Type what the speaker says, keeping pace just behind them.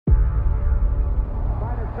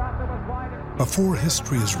Before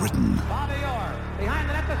history is written,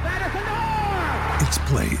 it's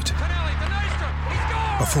played.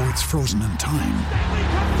 Before it's frozen in time,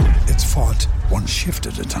 it's fought one shift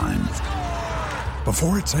at a time.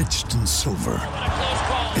 Before it's etched in silver,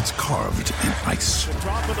 it's carved in ice.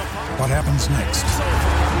 What happens next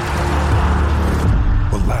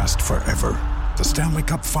will last forever. The Stanley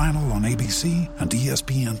Cup Final on ABC and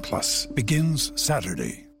ESPN Plus begins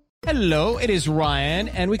Saturday. Hello, it is Ryan,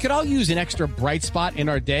 and we could all use an extra bright spot in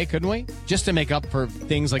our day, couldn't we? Just to make up for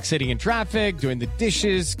things like sitting in traffic, doing the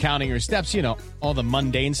dishes, counting your steps, you know, all the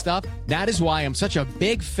mundane stuff. That is why I'm such a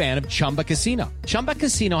big fan of Chumba Casino. Chumba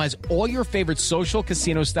Casino has all your favorite social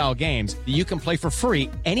casino-style games that you can play for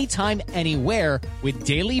free anytime, anywhere with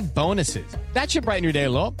daily bonuses. That should brighten your day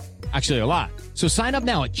a little. Actually, a lot. So sign up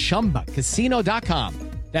now at ChumbaCasino.com.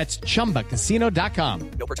 That's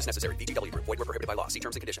ChumbaCasino.com. No purchase necessary. VGW Group. Void where prohibited by law. See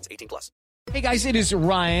terms and conditions. 18+. Hey guys, it is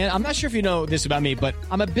Ryan. I'm not sure if you know this about me, but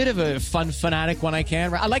I'm a bit of a fun fanatic when I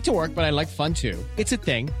can. I like to work, but I like fun too. It's a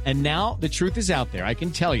thing. And now the truth is out there. I can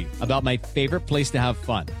tell you about my favorite place to have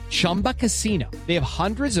fun. Chumba Casino. They have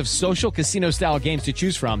hundreds of social casino style games to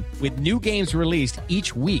choose from with new games released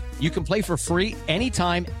each week. You can play for free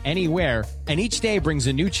anytime, anywhere. And each day brings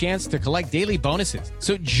a new chance to collect daily bonuses.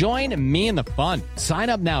 So join me in the fun. Sign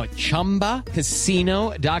up now at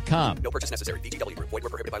ChumbaCasino.com. No purchase necessary. VGW Group. Void where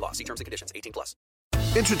prohibited by law. See terms and conditions. 18+.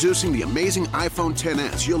 Introducing the amazing iPhone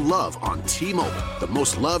XS you'll love on T-Mobile, the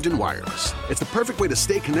most loved in wireless. It's the perfect way to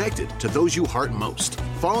stay connected to those you heart most.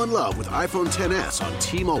 Fall in love with iPhone XS on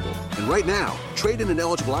T-Mobile. And right now, trade in an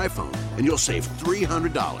eligible iPhone and you'll save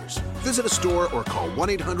 $300. Visit a store or call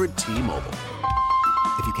 1-800-T-Mobile.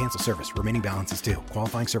 If you cancel service, remaining balance is due.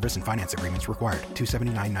 Qualifying service and finance agreements required.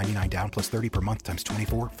 $279.99 down plus $30 per month times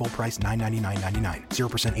 24. Full price $999.99.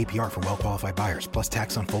 0% APR for well-qualified buyers plus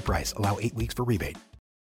tax on full price. Allow 8 weeks for rebate.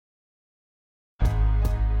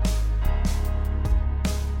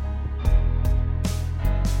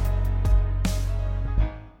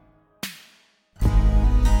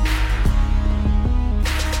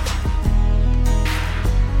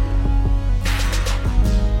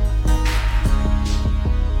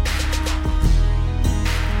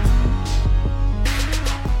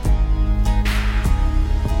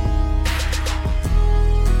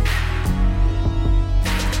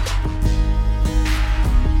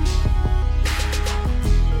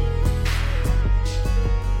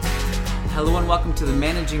 Welcome to the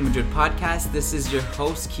Managing Madrid podcast. This is your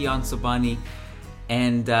host, Kian Sobani,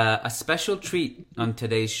 and a special treat on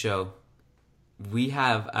today's show. We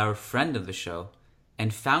have our friend of the show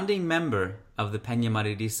and founding member of the Peña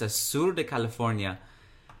Madridista Sur de California,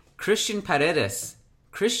 Christian Paredes.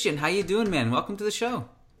 Christian, how you doing, man? Welcome to the show.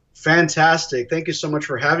 Fantastic. Thank you so much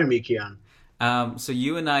for having me, Kian. So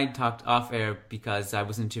you and I talked off air because I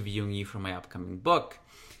was interviewing you for my upcoming book,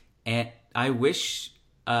 and I wish...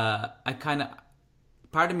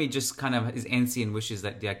 part of me just kind of is antsy and wishes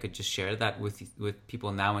that I could just share that with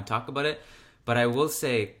people now and talk about it. But I will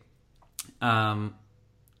say,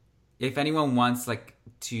 if anyone wants like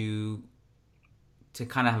to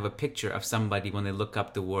kind of have a picture of somebody when they look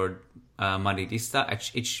up the word Madridista,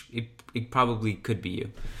 it probably could be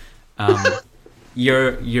you.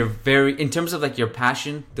 You're very, in terms of like your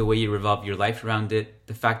passion, the way you revolve your life around it,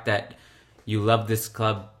 the fact that you love this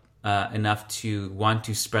club enough to want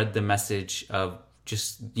to spread the message of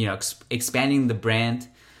just, you know, expanding the brand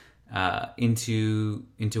into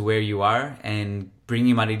where you are and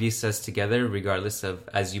bringing Madridistas together, regardless of,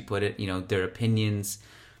 as you put it, you know, their opinions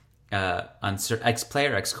on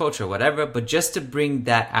ex-player, ex-coach, or whatever. But just to bring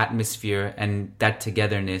that atmosphere and that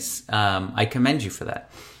togetherness, I commend you for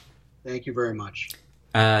that. Thank you very much.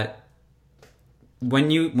 When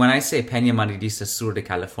I say Peña Madridista Sur de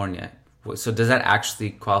California, so does that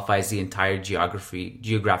actually qualify as the entire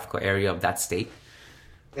geographical area of that state?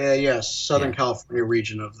 Yes, Southern California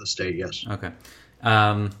region of the state, yes. Okay.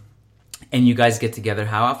 And you guys get together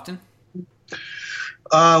how often?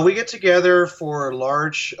 We get together for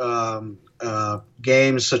large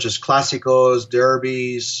games such as Clásicos,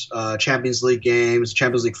 derbies, Champions League games,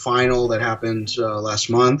 Champions League final that happened last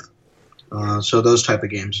month. So those type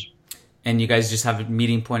of games. And you guys just have a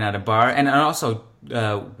meeting point at a bar? And also,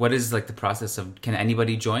 what is like the process of, can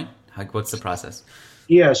anybody join? Like, what's the process?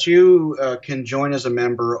 Yes, you can join as a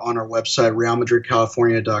member on our website,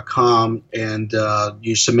 realmadridcalifornia.com, and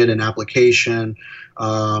you submit an application.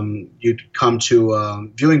 You come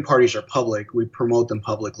to viewing parties are public. We promote them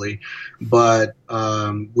publicly, but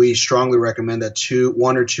we strongly recommend that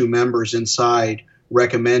one or two members inside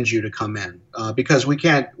recommend you to come in because we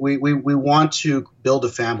want to build a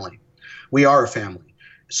family. We are a family,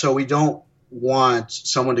 so we don't want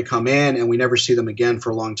someone to come in and we never see them again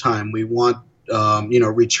for a long time. We want,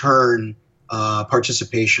 return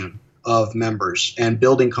participation of members and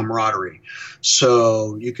building camaraderie.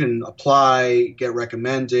 So you can apply, get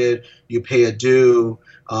recommended, you pay a due,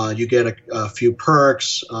 you get a few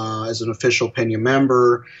perks as an official Pena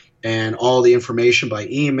member, and all the information by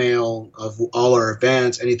email of all our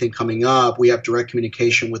events, anything coming up. We have direct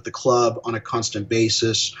communication with the club on a constant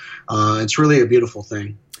basis. It's really a beautiful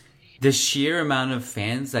thing. The sheer amount of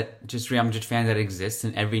fans that just Real Madrid fans that exist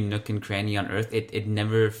in every nook and cranny on earth, it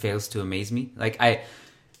never fails to amaze me. Like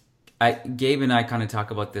Gabe and I kind of talk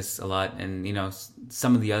about this a lot, and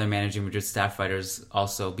some of the other managing Madrid staff writers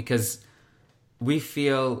also, because we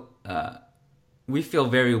feel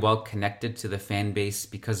very well connected to the fan base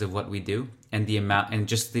because of what we do and the amount and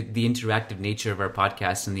just the interactive nature of our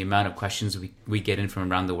podcast and the amount of questions we get in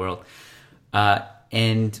from around the world,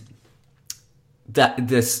 and that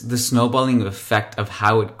the snowballing effect of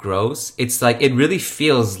how it grows. It's like it really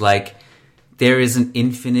feels like there is an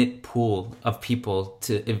infinite pool of people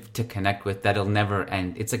to connect with that'll never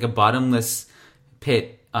end. It's like a bottomless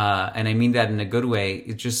pit, and I mean that in a good way.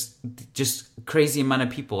 It's just crazy amount of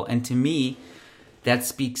people, and to me, that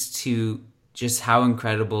speaks to just how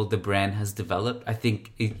incredible the brand has developed. I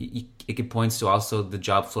think it points to also the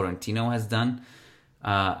job Florentino has done,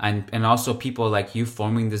 and also people like you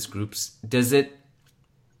forming these groups.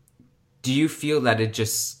 Do you feel that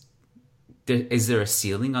is there a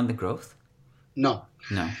ceiling on the growth? No.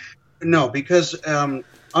 No, because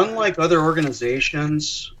unlike other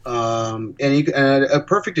organizations, and a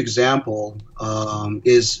perfect example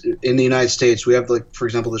is in the United States. We have, like, for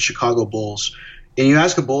example, the Chicago Bulls. And you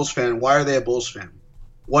ask a Bulls fan, why are they a Bulls fan?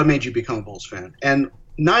 What made you become a Bulls fan? And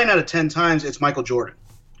 9 out of 10 times, it's Michael Jordan.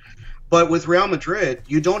 But with Real Madrid,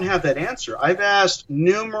 you don't have that answer. I've asked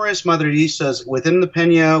numerous Madridistas within the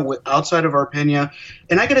Pena, outside of our Pena,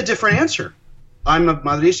 and I get a different answer. I'm a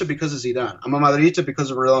Madridista because of Zidane. I'm a Madridista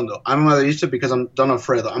because of Redondo. I'm a Madridista because I'm Don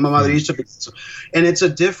Alfredo. I'm a Madridista because... And it's a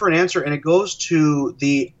different answer, and it goes to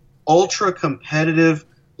the ultra-competitive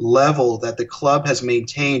level that the club has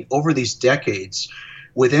maintained over these decades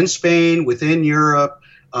within Spain, within Europe,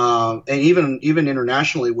 and even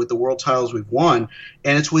internationally with the world titles we've won.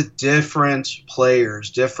 And it's with different players,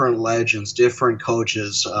 different legends, different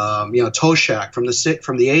coaches. Toshak from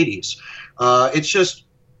the 80s.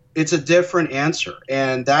 It's a different answer,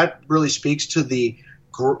 and that really speaks to the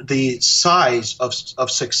size of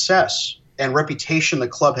success and reputation the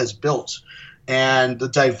club has built, and the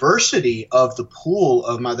diversity of the pool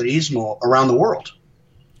of Madridismo around the world.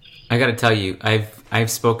 I got to tell you,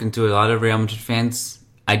 I've spoken to a lot of Real Madrid fans.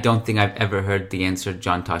 I don't think I've ever heard the answer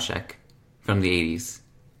John Toshak from the 80s.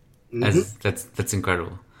 Mm-hmm. That's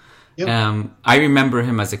incredible. Yep. I remember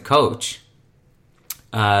him as a coach.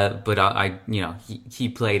 But he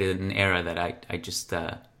played in an era that I just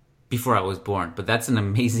before I was born. But that's an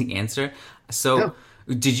amazing answer. So,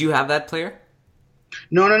 Did you have that player?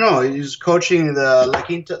 No. He was coaching the La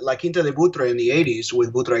Quinta de Butre in the 80s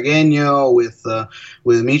with Butragueño,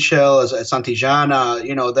 with Michel at Santillana.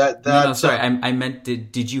 No, sorry. I meant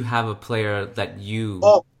did you have a player that you?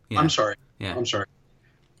 Oh, yeah. I'm sorry. Yeah. I'm sorry.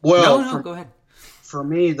 Well, go ahead. For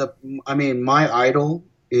me, my idol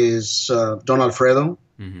is Don Alfredo,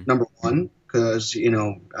 number one, because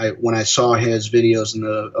when I saw his videos in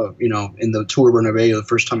the Tour Bernabeu the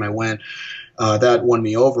first time I went, that won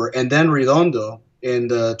me over. And then Redondo in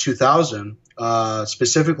the 2000,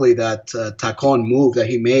 specifically that tacon move that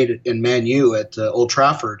he made in Man U at Old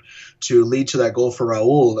Trafford to lead to that goal for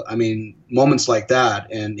Raúl. I mean, moments like that,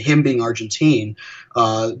 and him being Argentine,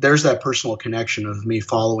 there's that personal connection of me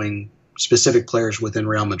following specific players within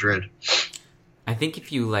Real Madrid. I think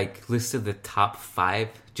if you listed the top 5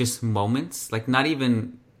 just moments, not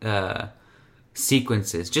even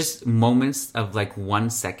sequences, just moments of 1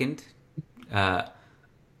 second,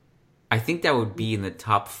 I think that would be in the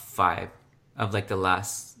top 5 of the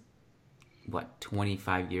last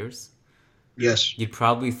 25 years. Yes, you'd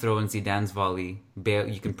probably throw in Zidane's volley.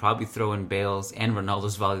 You can probably throw in Bale's and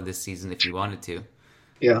Ronaldo's volley this season if you wanted to.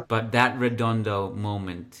 Yeah, but that Redondo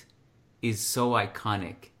moment is so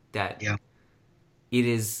iconic that. Yeah.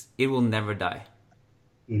 It will never die.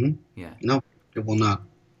 Mm-hmm. Yeah. No, it will not.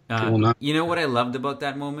 It will not. You know what I loved about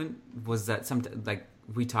that moment was that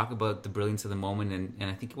we talk about the brilliance of the moment, and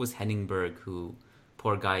I think it was Henningberg who,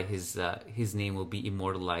 poor guy, his name will be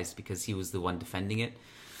immortalized because he was the one defending it.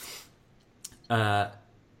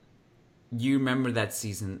 You remember that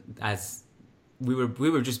season as we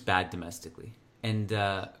were just bad domestically, and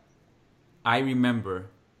I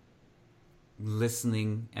remember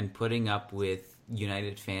listening and putting up with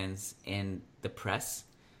United fans and the press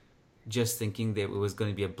just thinking that it was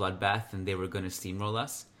going to be a bloodbath and they were going to steamroll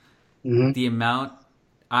us. Mm-hmm. The amount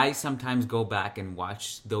I sometimes go back and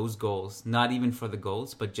watch those goals, not even for the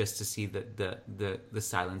goals, but just to see the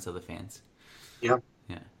silence of the fans. Yep.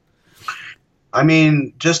 Yeah. I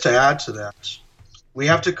mean, just to add to that, we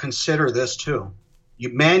have to consider this too.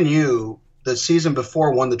 Man U, the season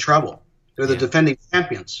before, won the treble. They're the defending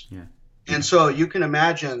champions. Yeah. And so you can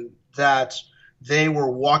imagine that they were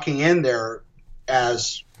walking in there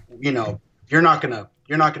as, you know, you're not gonna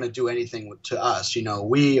do anything to us. You know,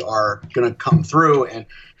 we are gonna come through,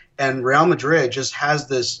 and Real Madrid just has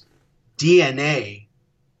this DNA,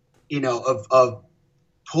 you know, of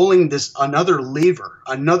pulling this another lever,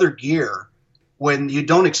 another gear when you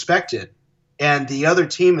don't expect it, and the other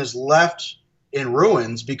team is left in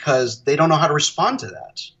ruins because they don't know how to respond to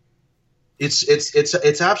that.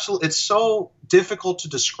 It's absolutely, it's so difficult to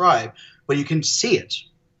describe, but you can see it.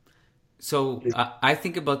 So I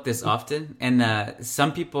think about this often, and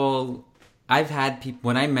some people, I've had people,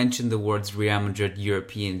 when I mention the words Real Madrid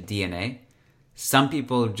European DNA, some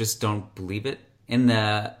people just don't believe it, and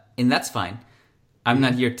that's fine. I'm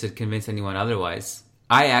not here to convince anyone otherwise.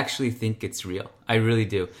 I actually think it's real. I really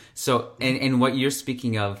do. So, and what you're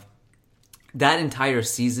speaking of, that entire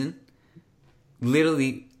season,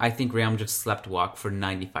 literally, I think Real Madrid slept walk for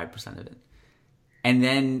 95% of it. And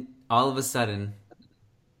then all of a sudden,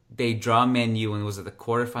 they draw Man U, and it was at the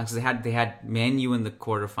quarterfinals. They had Man U in the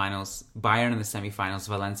quarterfinals, Bayern in the semifinals,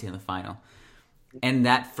 Valencia in the final. And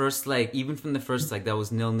that first leg, even from the first leg, that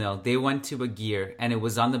was 0-0. They went to a gear, and it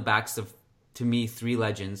was on the backs of, to me, three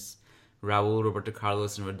legends, Raul, Roberto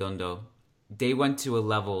Carlos, and Redondo. They went to a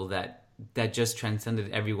level that just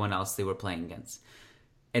transcended everyone else they were playing against.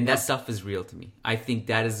 And that stuff is real to me. I think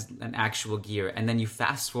that is an actual gear. And then you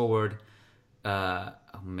fast forward,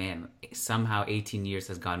 somehow 18 years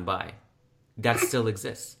has gone by. That still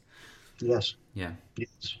exists. Yes. Yeah.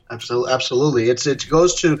 Yes. Absolutely. It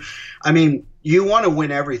goes to, I mean, you want to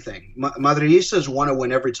win everything. Madridistas want to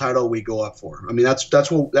win every title we go up for. I mean, that's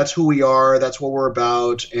who we are. That's what we're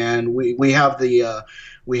about, and we have the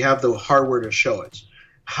hardware to show it.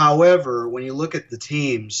 However, when you look at the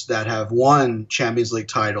teams that have won Champions League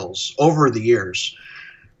titles over the years,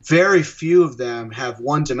 very few of them have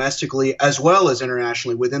won domestically as well as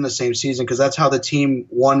internationally within the same season, because that's how the team,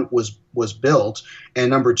 one, was built, and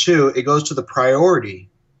number two, it goes to the priority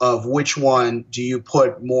of which one do you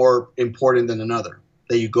put more important than another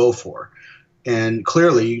that you go for. And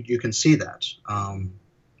clearly you can see that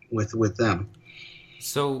with them.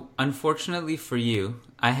 So unfortunately for you,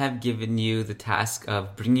 I have given you the task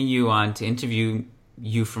of bringing you on to interview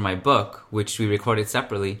you for my book, which we recorded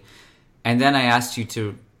separately. And then I asked you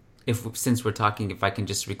to, since we're talking, if I can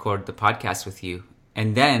just record the podcast with you.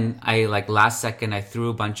 And then last second, I threw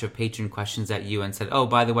a bunch of Patreon questions at you and said, oh,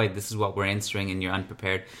 by the way, this is what we're answering, and you're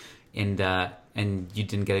unprepared. And you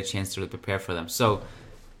didn't get a chance to really prepare for them. So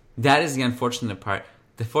that is the unfortunate part.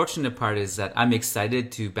 The fortunate part is that I'm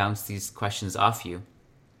excited to bounce these questions off you.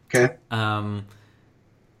 Okay.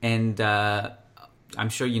 And I'm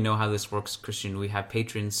sure you know how this works, Christian. We have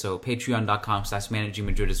patrons, so patreon.com/Managing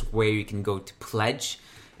Madrid is where you can go to pledge.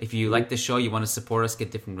 If you like the show, you want to support us, get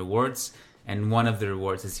different rewards. And one of the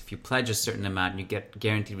rewards is if you pledge a certain amount, you get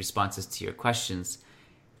guaranteed responses to your questions.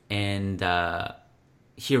 And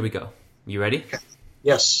here we go. You ready? Okay.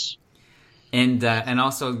 Yes. And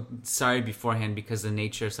also, sorry beforehand, because the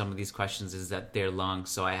nature of some of these questions is that they're long,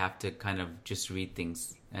 so I have to kind of just read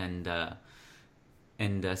things and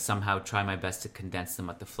somehow try my best to condense them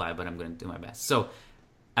at the fly, but I'm going to do my best. So,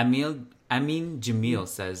 Amin Jamil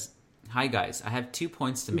says, hi guys, I have 2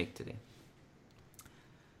 points to make today.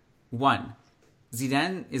 1,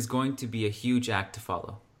 Zidane is going to be a huge act to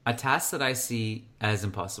follow, a task that I see as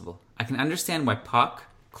impossible. I can understand why Poch,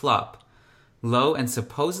 Klopp, Lowe, and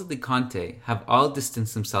supposedly Conte have all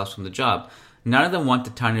distanced themselves from the job. None of them want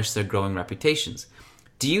to tarnish their growing reputations.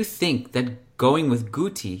 Do you think that going with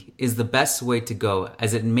Guti is the best way to go,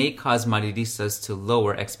 as it may cause Madridistas to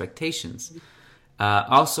lower expectations?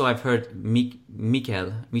 Also, I've heard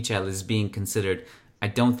Mikel is being considered. I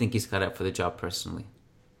don't think he's cut up for the job personally.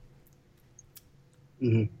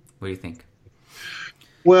 Mm-hmm. What do you think?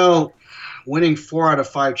 Well, winning 4 out of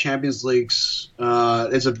 5 Champions Leagues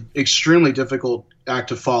is an extremely difficult act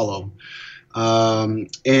to follow. And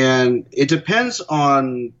it depends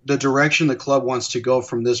on the direction the club wants to go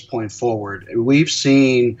from this point forward. We've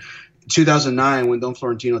seen 2009 when Don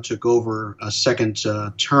Florentino took over a second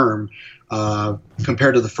term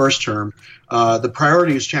compared to the first term, the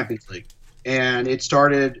priority was Champions League. And it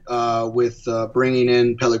started with bringing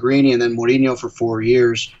in Pellegrini and then Mourinho for 3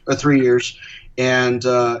 years.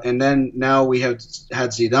 and then now we have had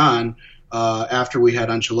Zidane after we had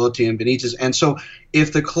Ancelotti and Benitez. And so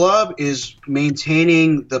if the club is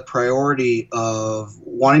maintaining the priority of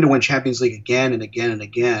wanting to win Champions League again and again and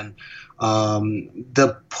again,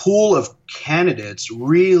 the pool of candidates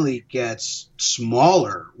really gets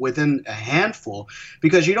smaller within a handful,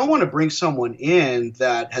 because you don't want to bring someone in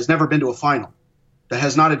that has never been to a final, that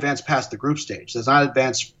has not advanced past the group stage, that's not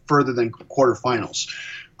advanced further than quarterfinals.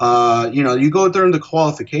 You go there in the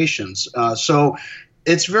qualifications. So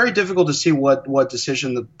it's very difficult to see what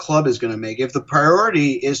decision the club is going to make. If the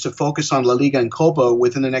priority is to focus on La Liga and Copa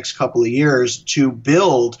within the next couple of years to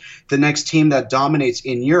build the next team that dominates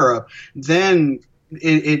in Europe, then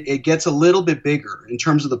it gets a little bit bigger in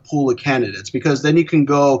terms of the pool of candidates, because then you can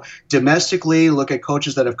go domestically, look at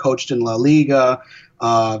coaches that have coached in La Liga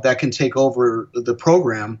that can take over the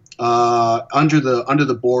program under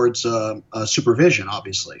the board's supervision,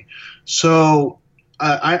 obviously. So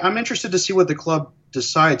I'm interested to see what the club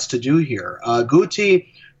decides to do here. Guti,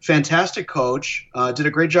 fantastic coach, did a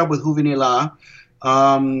great job with Juvenil A.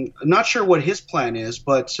 Not sure what his plan is,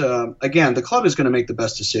 but again, the club is going to make the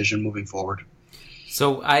best decision moving forward.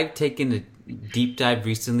 So I've taken a deep dive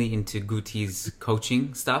recently into Guti's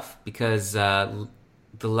coaching stuff, because the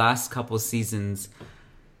last couple of seasons,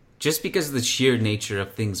 just because of the sheer nature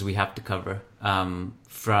of things we have to cover,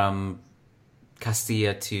 from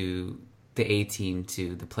Castilla to the A team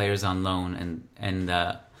to the players on loan and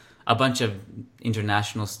a bunch of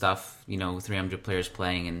international stuff, 300 players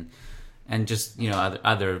playing and just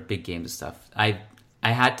other big games and stuff. I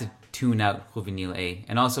had to tune out Juvenil A,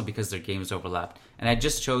 and also because their games overlapped, and I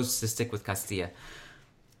just chose to stick with Castilla.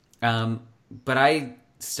 But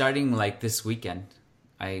starting like this weekend,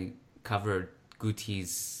 I covered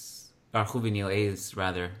Juvenil A's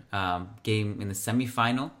game in the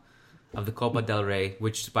semifinal of the Copa del Rey,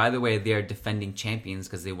 which, by the way, they are defending champions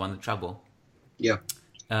because they won the treble. Yeah.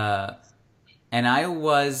 And I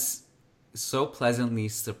was so pleasantly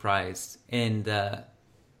surprised. And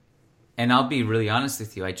I'll be really honest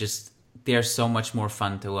with you, they're so much more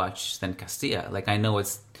fun to watch than Castilla. Like, I know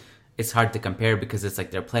it's hard to compare because it's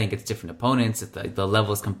like they're playing against different opponents. The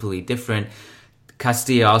level is completely different.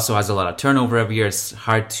 Castilla also has a lot of turnover every year. It's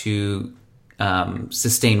hard to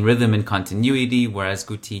sustain rhythm and continuity, whereas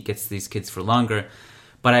Guti gets these kids for longer.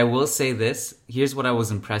 But I will say this, here's what I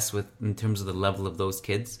was impressed with in terms of the level of those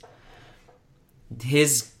kids.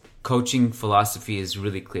 His coaching philosophy is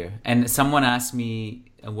really clear. And someone asked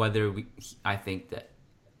me whether I think that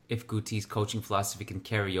if Guti's coaching philosophy can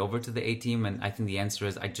carry over to the A team, and I think the answer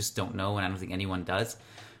is I just don't know, and I don't think anyone does.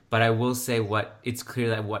 But I will say it's clear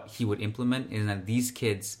that what he would implement is that these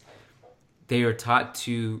kids, they are taught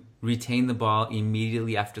to retain the ball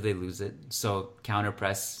immediately after they lose it. So counter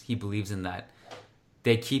press, he believes in that.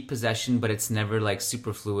 They keep possession, but it's never like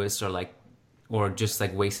superfluous or just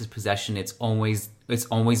like wasted possession. It's always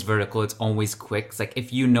vertical. It's always quick. It's like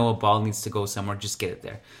if a ball needs to go somewhere, just get it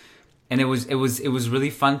there. And it was really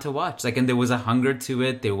fun to watch. Like, and there was a hunger to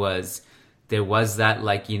it. There was that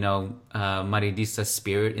Maridista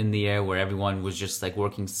spirit in the air where everyone was just like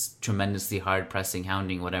working tremendously hard, pressing,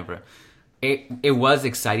 hounding, whatever. It was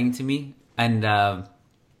exciting to me, and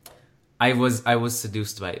I was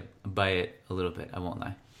seduced by it a little bit. I won't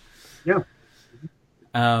lie. Yeah.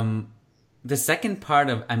 The second part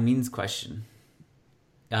of Amin's question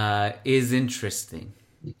is interesting.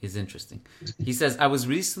 He says, I was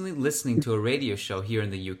recently listening to a radio show here in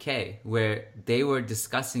the UK where they were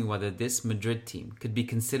discussing whether this Madrid team could be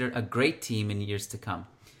considered a great team in years to come.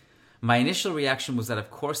 My initial reaction was that of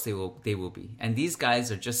course they will be, and these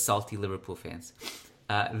guys are just salty Liverpool fans.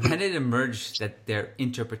 Then it emerged that their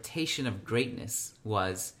interpretation of greatness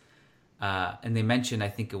was, and they mentioned, I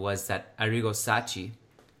think it was that Arrigo Sacchi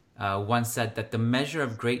once said that the measure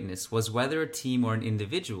of greatness was whether a team or an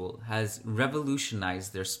individual has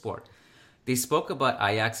revolutionized their sport. They spoke about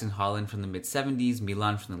Ajax in Holland from the mid-70s,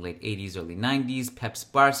 Milan from the late 80s, early 90s, Pep's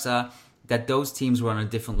Barca, that those teams were on a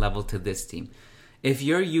different level to this team. If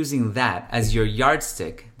you're using that as your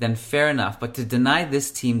yardstick, then fair enough, but to deny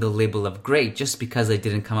this team the label of great just because they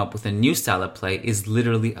didn't come up with a new style of play is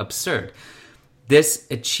literally absurd. This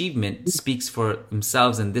achievement speaks for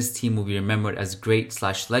themselves, and this team will be remembered as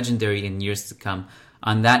great/legendary in years to come.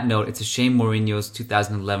 On that note, it's a shame Mourinho's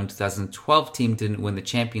 2011-2012 team didn't win the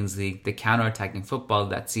Champions League. The counter-attacking football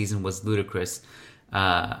that season was ludicrous.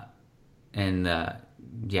 Hala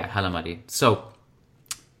Madrid. So,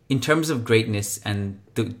 in terms of greatness and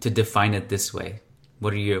to define it this way,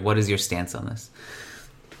 what is your stance on this?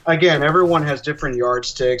 Again, everyone has different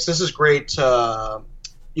yardsticks. This is great,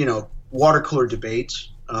 water cooler debate.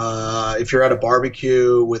 If you're at a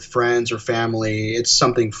barbecue with friends or family, it's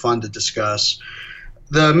something fun to discuss.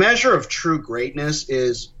 The measure of true greatness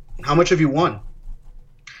is how much have you won?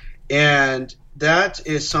 And that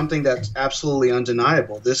is something that's absolutely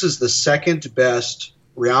undeniable. This is the second best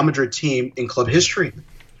Real Madrid team in club history,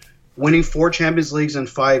 winning 4 Champions Leagues in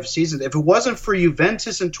 5 seasons. If it wasn't for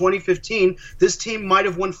Juventus in 2015, this team might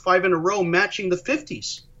have won 5 in a row, matching the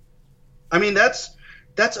 50s. I mean, that's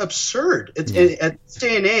absurd. At this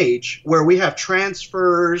day and age where we have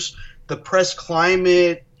transfers, the press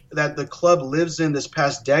climate that the club lives in this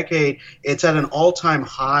past decade, it's at an all-time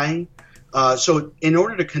high. So in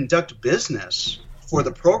order to conduct business for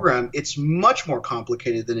the program, it's much more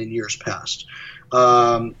complicated than in years past.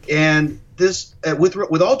 And this,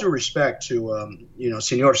 with all due respect to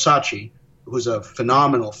Senor Sachi, who's a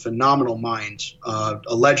phenomenal mind,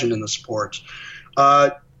 a legend in the sport.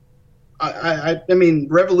 I mean,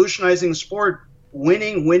 revolutionizing the sport,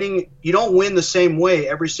 winning. You don't win the same way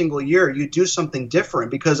every single year. You do something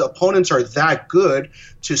different because opponents are that good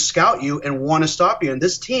to scout you and want to stop you. And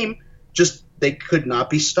this team they could not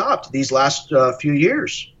be stopped these last few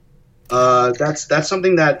years. That's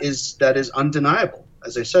something that is undeniable,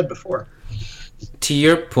 as I said before. To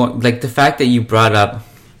your point, like the fact that you brought up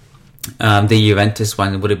the Juventus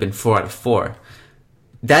one would have been 4 out of 4.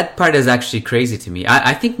 That part is actually crazy to me.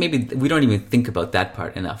 I think maybe we don't even think about that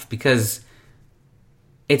part enough because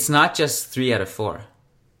it's not just 3 out of 4.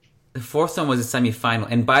 The 4th one was a semifinal.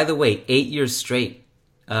 And by the way, 8 years straight,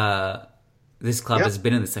 this club has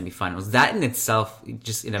been in the semifinals. That in itself,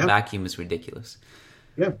 just in a vacuum, is ridiculous.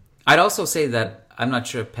 Yeah. I'd also say that I'm not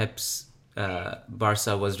sure Pep's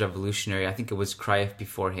Barca was revolutionary. I think it was Cruyff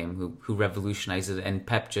before him who revolutionized it, and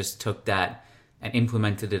Pep just took that and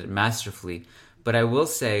implemented it masterfully. But I will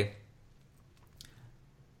say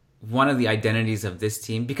one of the identities of this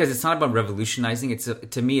team, because it's not about revolutionizing,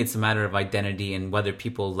 to me it's a matter of identity and whether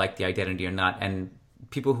people like the identity or not. And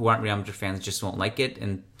people who aren't Real Madrid fans just won't like it,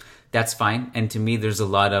 and that's fine. And to me, there's a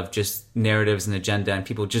lot of just narratives and agenda and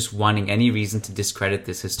people just wanting any reason to discredit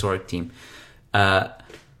this historic team.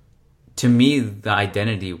 To me, the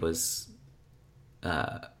identity was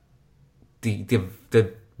the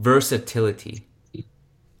versatility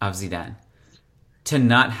of Zidane. To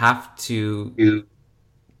not have to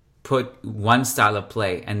put one style of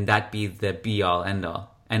play and that be the be-all,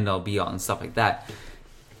 end-all, be-all, and stuff like that.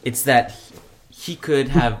 It's that he could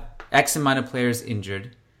have X amount of players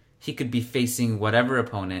injured. He could be facing whatever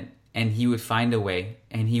opponent, and he would find a way,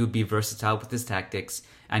 and he would be versatile with his tactics,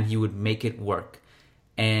 and he would make it work.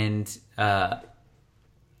 And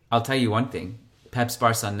I'll tell you one thing. Pep's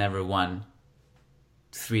Barca never won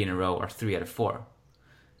 3 in a row or 3 out of 4.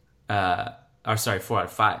 4 out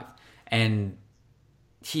of 5. And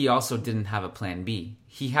he also didn't have a plan B.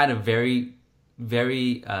 He had a very,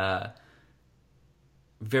 very,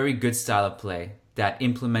 very good style of play that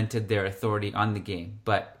implemented their authority on the game.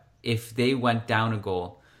 But if they went down a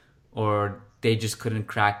goal or they just couldn't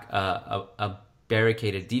crack a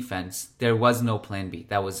barricaded defense, there was no plan B.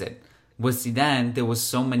 That was it. With Zidane, there was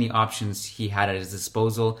so many options he had at his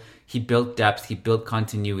disposal. He built depth. He built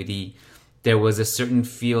continuity. There was a certain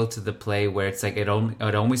feel to the play where it's like it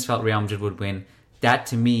always felt Real Madrid would win. That,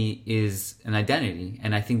 to me, is an identity,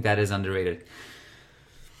 and I think that is underrated.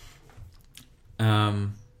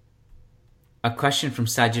 A question from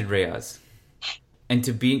Sajid Reyes. And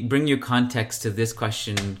to bring you context to this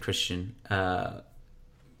question, Christian,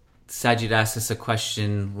 Sajid asked us a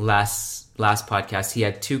question last podcast. He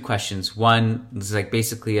had 2 questions. One was like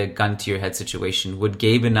basically a gun to your head situation. Would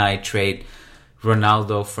Gabe and I trade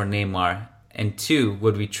Ronaldo for Neymar? And 2,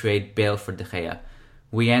 would we trade Bale for De Gea?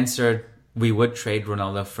 We answered we would trade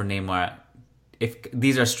Ronaldo for Neymar. If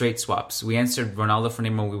these are straight swaps, we answered Ronaldo for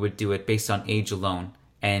Neymar. We would do it based on age alone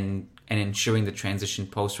and ensuring the transition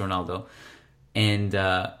post Ronaldo. And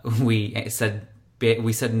we said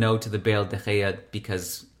no to the Bale De Gea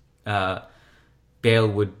because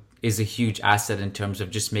Bale is a huge asset in terms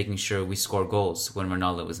of just making sure we score goals when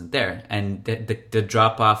Ronaldo isn't there. And the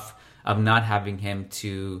drop off of not having him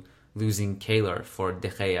to losing Keylor for De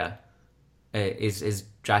Gea is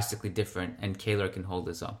drastically different, and Keylor can hold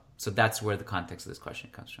his own. So that's where the context of this question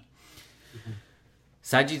comes from. Mm-hmm.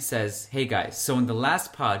 Sajid says, hey guys, so in the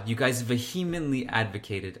last pod, you guys vehemently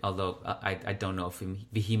advocated, although I don't know if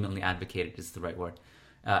vehemently advocated is the right word,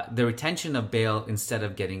 the retention of Bale instead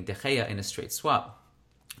of getting De Gea in a straight swap,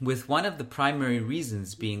 with one of the primary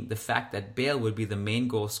reasons being the fact that Bale would be the main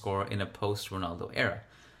goal scorer in a post-Ronaldo era.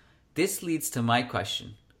 This leads to my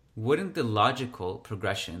question. Wouldn't the logical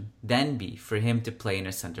progression then be for him to play in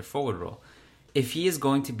a center-forward role? If he is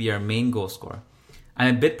going to be our main goal scorer,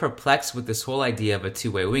 I'm a bit perplexed with this whole idea of a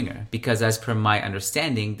two-way winger because as per my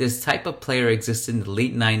understanding, this type of player existed in the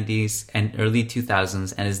late 90s and early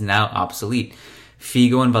 2000s and is now obsolete.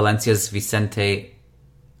 Figo and Valencia's Vicente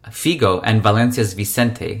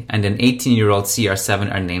and an 18-year-old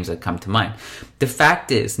CR7 are names that come to mind. The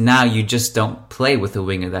fact is, now you just don't play with a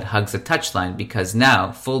winger that hugs the touchline because now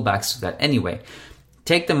fullbacks do that anyway.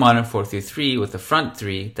 Take the modern 4-3-3 with the front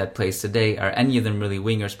three that plays today. Are any of them really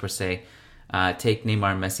wingers per se? Take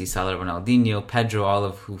Neymar, Messi, Salah, Ronaldinho, Pedro, all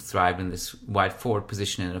of who thrived in this wide forward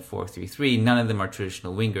position in a 4-3-3. None of them are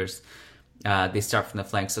traditional wingers. They start from the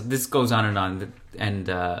flank. So this goes on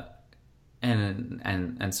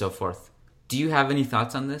and so forth. Do you have any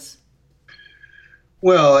thoughts on this?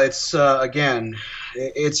 Well, it's again,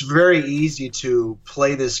 it's very easy to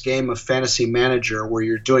play this game of fantasy manager where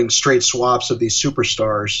you're doing straight swaps of these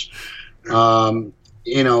superstars.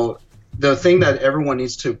 The thing that everyone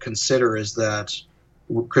needs to consider is that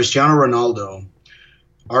Cristiano Ronaldo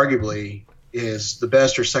arguably is the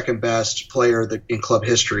best or second best player in club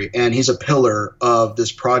history, and he's a pillar of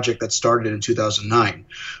this project that started in 2009,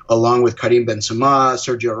 along with Karim Benzema,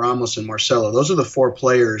 Sergio Ramos, and Marcelo. Those are the four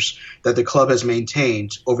players that the club has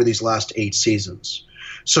maintained over these last 8 seasons.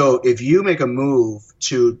 So if you make a move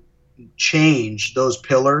to change those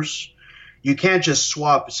pillars, you can't just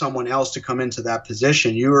swap someone else to come into that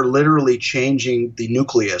position. You are literally changing the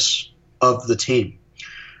nucleus of the team.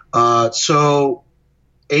 So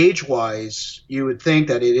age-wise, you would think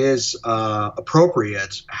that it is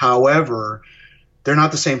appropriate. However, they're not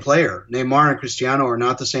the same player. Neymar and Cristiano are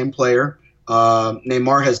not the same player.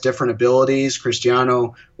 Neymar has different abilities.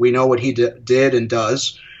 Cristiano, we know what he did and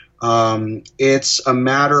does. It's a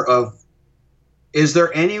matter of, is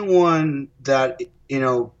there anyone that,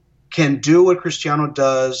 can do what Cristiano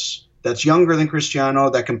does, that's younger than Cristiano,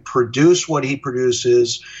 that can produce what he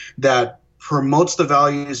produces, that promotes the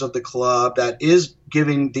values of the club, that is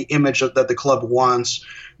giving the image that the club wants?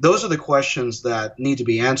 Those are the questions that need to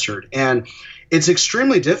be answered. And it's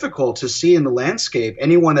extremely difficult to see in the landscape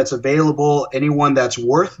anyone that's available, anyone that's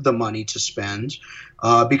worth the money to spend,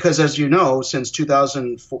 because as you know, since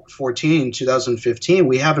 2014, 2015,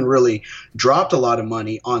 we haven't really dropped a lot of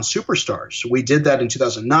money on superstars. We did that in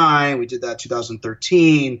 2009, we did that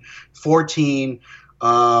 2013, 14.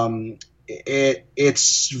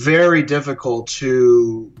 It's very difficult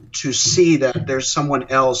to see that there's someone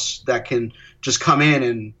else that can just come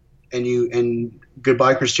in and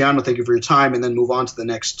goodbye Cristiano, thank you for your time, and then move on to the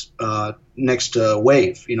next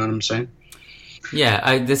wave. You know what I'm saying?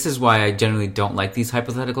 Yeah, this is why I generally don't like these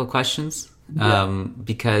hypothetical questions,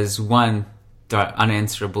 because one, they're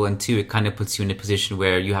unanswerable, and two, it kind of puts you in a position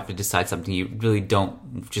where you have to decide something you don't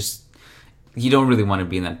really want to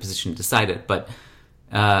be in that position to decide it, but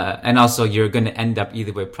and also you're going to end up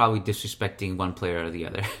either way probably disrespecting one player or the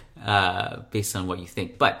other based on what you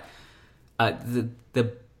think. But the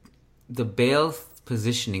Bale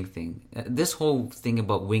positioning thing, this whole thing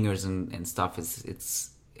about wingers and stuff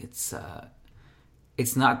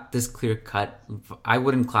it's not this clear cut. I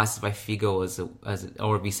wouldn't classify Figo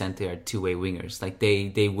or Vicente are two-way wingers. Like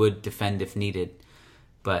they would defend if needed,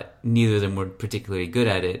 but neither of them were particularly good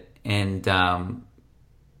at it. And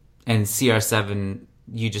CR7,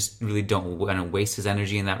 you just really don't want to waste his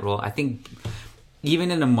energy in that role. I think even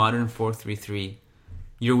in a modern 4-3-3,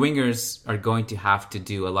 your wingers are going to have to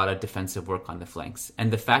do a lot of defensive work on the flanks.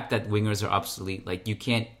 And the fact that wingers are obsolete, like you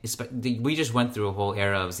can't... We just went through a whole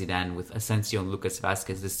era of Zidane with Asensio and Lucas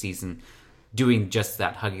Vazquez this season doing just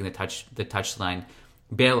that, hugging the touchline.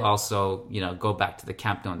 Bale also, go back to the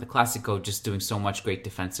Camp Nou and the Clasico, just doing so much great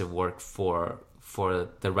defensive work for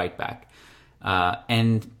the right back.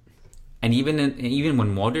 And even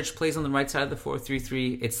when Modric plays on the right side of the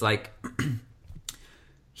 4-3-3, it's like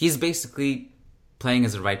he's basically playing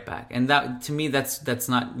as a right back, and that to me that's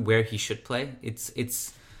not where he should play.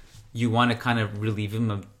 It's you want to kind of relieve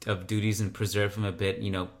him of duties and preserve him a bit.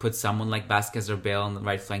 Put someone like Vasquez or Bale on the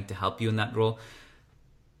right flank to help you in that role.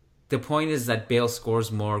 The point is that Bale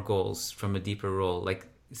scores more goals from a deeper role, like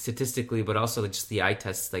statistically, but also just the eye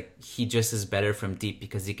test. Like he just is better from deep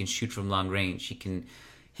because he can shoot from long range. He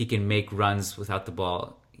can make runs without the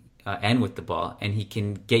ball and with the ball, and he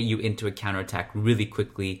can get you into a counterattack really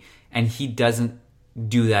quickly. And he doesn't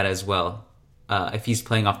do that as well if he's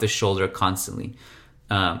playing off the shoulder constantly.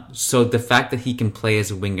 So the fact that he can play as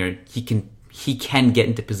a winger, he can get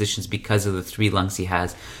into positions because of the 3 lungs he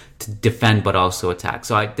has to defend but also attack.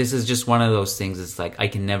 So this is just one of those things. It's like I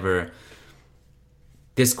can never...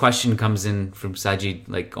 This question comes in from Sajid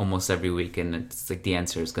like almost every week, and it's like the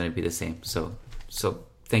answer is going to be the same. So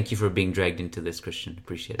Thank you for being dragged into this, Christian.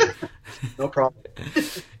 Appreciate it. No problem.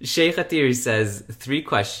 Sheikh Atiri says 3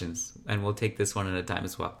 questions, and we'll take this one at a time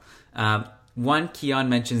as well. One, Kian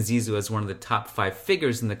mentions Zizou as one of the top 5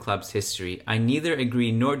 figures in the club's history. I neither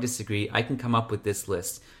agree nor disagree. I can come up with this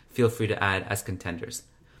list. Feel free to add as contenders.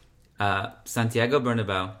 Santiago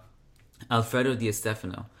Bernabeu, Alfredo Di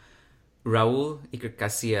Stéfano, Raúl Iker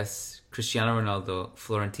Casillas, Cristiano Ronaldo,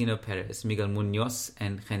 Florentino Perez, Miguel Muñoz,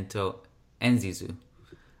 and Gento and Zizou.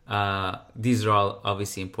 These are all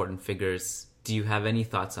obviously important figures. Do you have any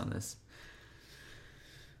thoughts on this?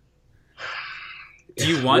 Do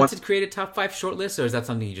you want to create a top 5 shortlist, or is that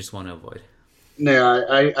something you just want to avoid? No,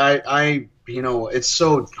 I it's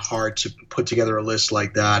so hard to put together a list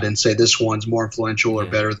like that and say this one's more influential or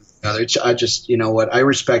better than the other. I just, I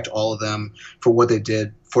respect all of them for what they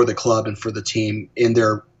did for the club and for the team in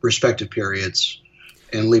their respective periods,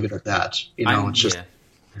 and leave it at that. I'm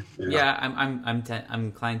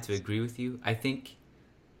inclined to agree with you. I think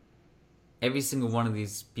every single one of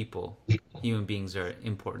these people, human beings, are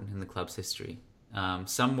important in the club's history.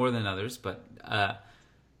 Some more than others, but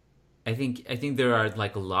I think there are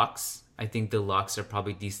like locks. I think the locks are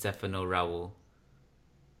probably Di Stéfano, Raúl.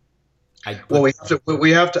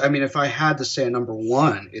 We have to. I mean, if I had to say a number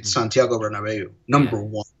one, it's Santiago Bernabeu. Number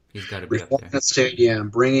one. He's got to be Reforming up there. the stadium,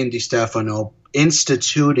 bringing Di Stéfano,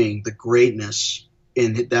 instituting the greatness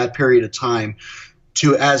in that period of time,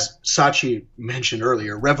 to, as Sachi mentioned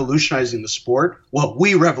earlier, revolutionizing the sport. Well,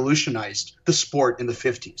 we revolutionized the sport in the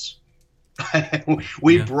 50s.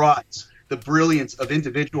 We brought the brilliance of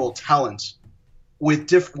individual talent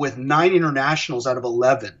with 9 internationals out of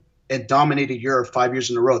 11 and dominated Europe 5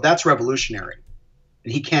 years in a row. That's revolutionary,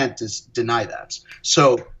 and he can't deny that.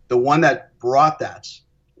 So the one that brought that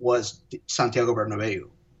was Santiago Bernabeu,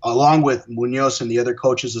 along with Muñoz and the other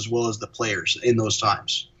coaches as well as the players in those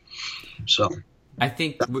times. So I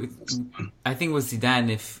think with Zidane,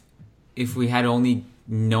 if we had only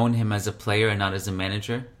known him as a player and not as a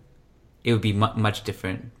manager, it would be much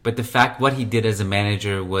different. But the fact what he did as a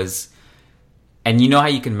manager was, and you know how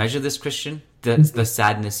you can measure this, Christian? The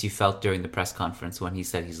sadness you felt during the press conference when he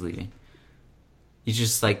said he's leaving. It's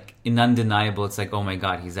just like undeniable. It's like, oh my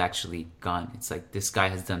God, he's actually gone. It's like this guy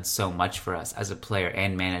has done so much for us as a player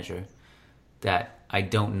and manager that I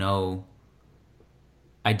don't know.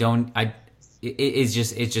 It's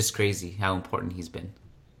just crazy how important he's been.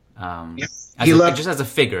 Just as a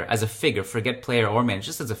figure, forget player or manager,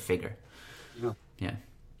 just as a figure. Yeah.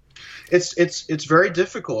 It's very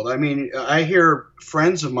difficult. I mean, I hear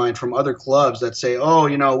friends of mine from other clubs that say, "Oh,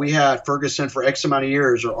 we had Ferguson for X amount of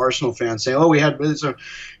years," or Arsenal fans say, "Oh, we had."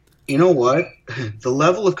 You know what? The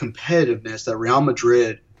level of competitiveness that Real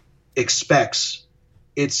Madrid expects,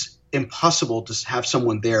 it's impossible to have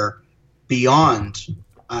someone there beyond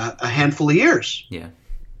a handful of years. Yeah.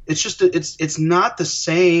 It's just it's not the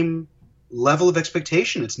same level of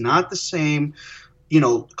expectation. It's not the same,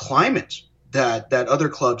 climate that other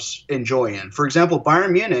clubs enjoy in. For example,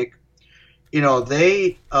 Bayern Munich,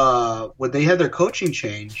 they when they had their coaching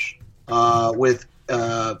change with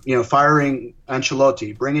firing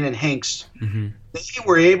Ancelotti, bringing in Hanks, they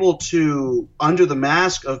were able to, under the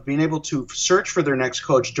mask of being able to search for their next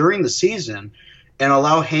coach during the season, and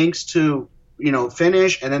allow Hanks to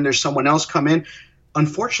finish, and then there's someone else come in.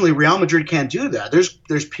 Unfortunately, Real Madrid can't do that.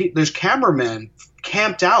 There's cameramen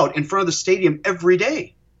camped out in front of the stadium every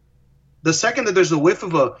day. The second that there's a whiff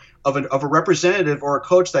of a representative or a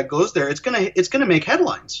coach that goes there, it's gonna make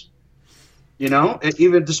headlines.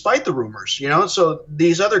 Even despite the rumors. So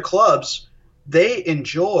these other clubs, they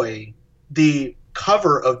enjoy the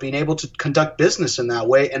cover of being able to conduct business in that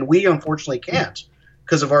way, and we unfortunately can't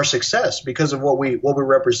because of our success, because of what we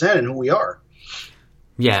represent and who we are.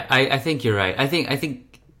 Yeah, I think you're right. I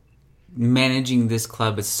think managing this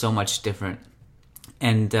club is so much different.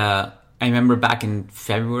 And I remember back in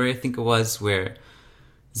February, I think it was, where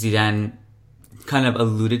Zidane kind of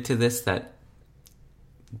alluded to this, that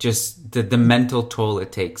just the mental toll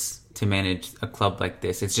it takes to manage a club like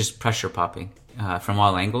this. It's just pressure popping from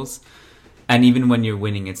all angles. And even when you're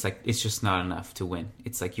winning, it's like it's just not enough to win.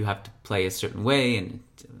 It's like you have to play a certain way and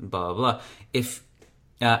blah, blah, blah.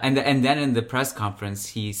 And then in the press conference,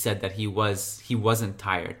 he said that he wasn't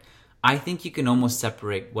tired. I think you can almost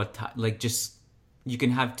separate you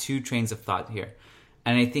can have 2 trains of thought here.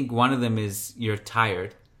 And I think one of them is you're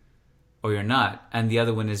tired or you're not. And the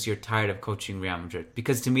other one is you're tired of coaching Real Madrid.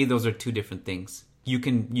 Because to me, those are 2 different things. You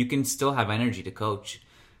can still have energy to coach,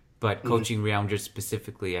 but coaching Real Madrid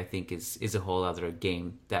specifically, I think is a whole other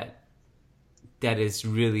game that is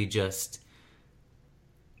really just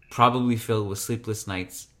probably filled with sleepless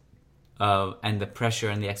nights, and the pressure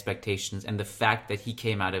and the expectations and the fact that he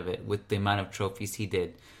came out of it with the amount of trophies he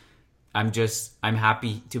did. I'm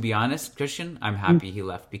happy, to be honest, Christian. I'm happy he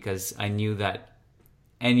left, because I knew that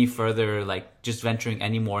any further, like, just venturing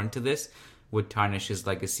any more into this would tarnish his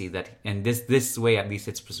legacy. And this way, at least,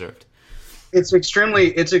 it's preserved. It's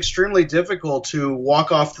extremely difficult to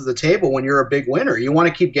walk off the table when you're a big winner. You want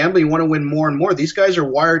to keep gambling. You want to win more and more. These guys are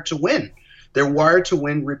wired to win. They're wired to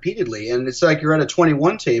win repeatedly. And it's like you're at a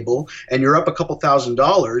 21 table and you're up a couple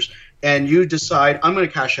 $1,000s and you decide, I'm going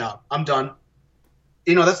to cash out. I'm done.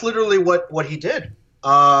 That's literally what he did.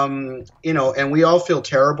 And we all feel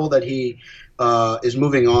terrible that he is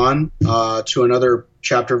moving on to another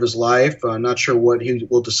chapter of his life. Not sure what he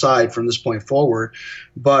will decide from this point forward,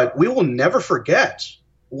 but we will never forget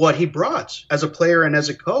what he brought as a player and as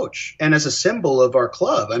a coach and as a symbol of our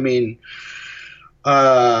club. I mean,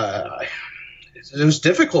 it was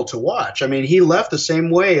difficult to watch. I mean, he left the same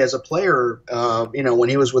way as a player, when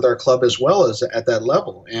he was with our club as well as at that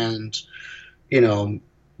level. And,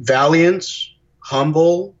 valiant,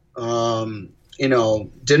 humble,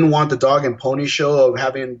 didn't want the dog and pony show of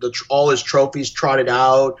having all his trophies trotted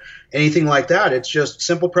out, anything like that. It's just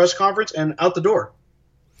simple press conference and out the door.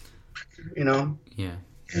 Yeah.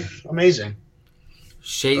 Amazing.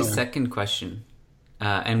 Shay's second question,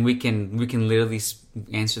 and we can literally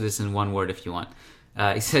answer this in one word if you want.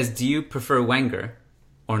 He says, "Do you prefer Wenger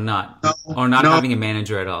or not, or not having a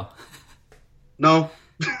manager at all?" No.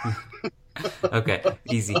 Okay,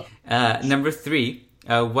 easy. Number 3.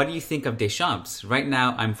 What do you think of Deschamps? Right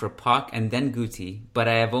now, I'm for Poch and then Guti, but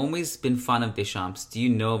I have always been fond of Deschamps. Do you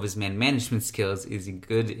know of his man management skills? Is he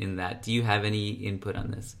good in that? Do you have any input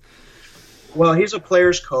on this? Well, he's a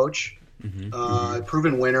player's coach,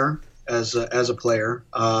 proven winner as a player.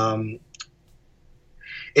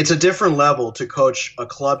 It's a different level to coach a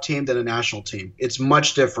club team than a national team. It's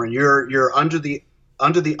much different. You're under the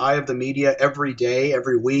eye of the media every day,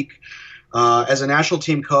 every week. As a national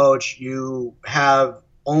team coach, you have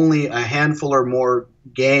only a handful or more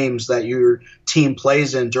games that your team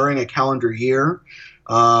plays in during a calendar year.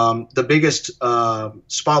 The biggest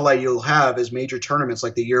spotlight you'll have is major tournaments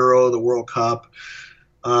like the Euro, the World Cup.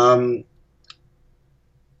 I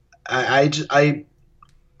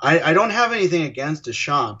don't have anything against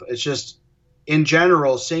Deschamps. It's just, in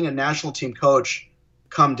general, seeing a national team coach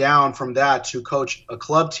come down from that to coach a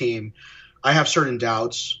club team, I have certain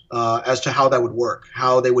doubts as to how that would work,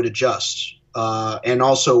 how they would adjust, and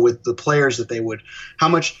also with the players that they would, how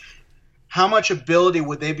much ability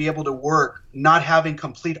would they be able to work not having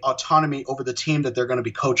complete autonomy over the team that they're going to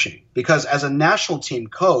be coaching? Because as a national team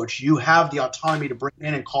coach, you have the autonomy to bring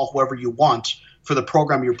in and call whoever you want for the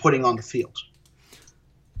program you're putting on the field.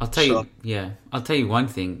 I'll tell you one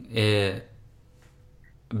thing.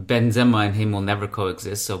 Benzema and him will never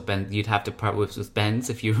coexist. So you'd have to part with Benz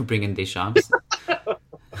if you bring in Deschamps.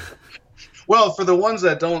 Well, for the ones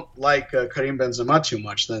that don't like Karim Benzema too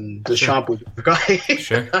much, then Deschamps would be the guy.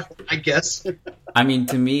 Sure. I guess. I mean,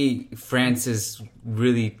 to me, France is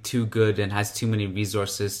really too good and has too many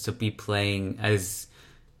resources to be playing as,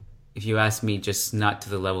 if you ask me, just not to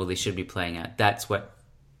the level they should be playing at. That's what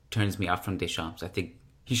turns me off from Deschamps. I think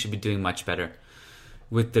he should be doing much better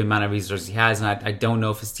with the amount of resources he has. And I don't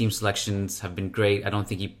know if his team selections have been great. I don't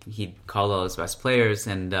think he'd call all his best players.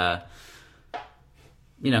 And,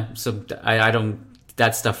 so I don't,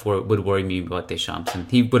 that stuff would worry me about Deschamps.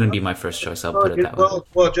 And he wouldn't be my first choice, I'll put it that way.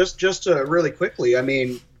 Well, just really quickly, I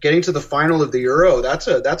mean, getting to the final of the Euro, that's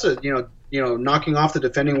a knocking off the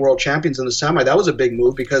defending world champions in the semi. That was a big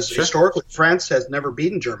move because historically France has never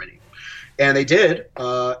beaten Germany. And they did,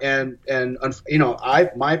 my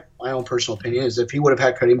own personal opinion is if he would have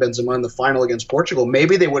had Karim Benzema in the final against Portugal,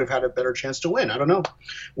 maybe they would have had a better chance to win. I don't know.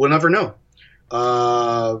 We'll never know.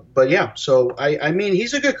 But yeah, so I mean,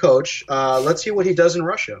 he's a good coach. Let's see what he does in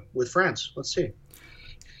Russia with France. Let's see.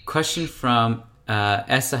 Question from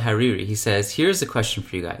Essa Hariri. He says, here's a question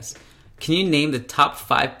for you guys. Can you name the top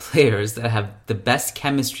 5 players that have the best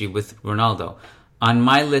chemistry with Ronaldo? On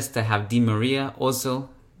my list, I have Di Maria, Ozil,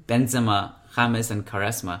 Benzema, James, and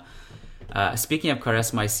Quaresma. Speaking of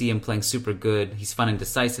Quaresma, I see him playing super good. He's fun and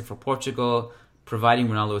decisive for Portugal, providing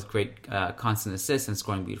Ronaldo with great constant assists and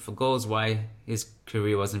scoring beautiful goals. Why his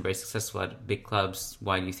career wasn't very successful at big clubs?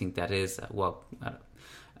 Why do you think that is? I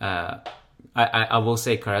will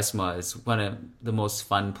say Quaresma is one of the most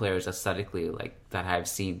fun players aesthetically that I've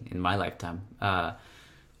seen in my lifetime.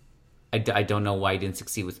 I don't know why he didn't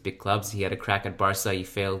succeed with big clubs. He had a crack at Barca, he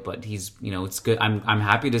failed, but he's, it's good. I'm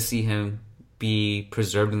happy to see him be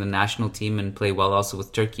preserved in the national team and play well also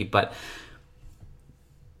with Turkey. But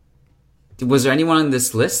was there anyone on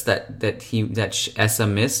this list that Essa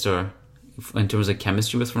missed, or in terms of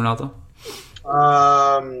chemistry with Ronaldo?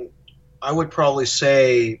 I would probably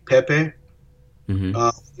say Pepe.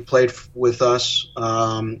 He played with us.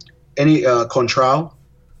 Contral.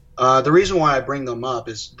 The reason why I bring them up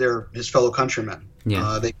is they're his fellow countrymen.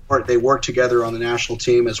 Yeah. They worked together on the national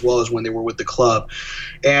team as well as when they were with the club.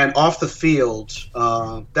 And off the field,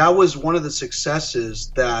 that was one of the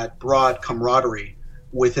successes that brought camaraderie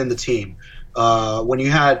within the team. When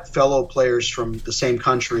you had fellow players from the same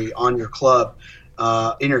country on your club,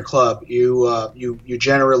 you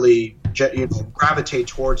generally gravitate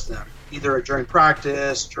towards them, either during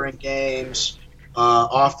practice, during games,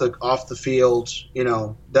 off the field.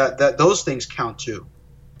 That those things count too.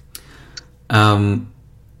 I'm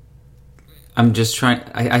just trying.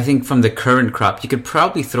 I think from the current crop, you could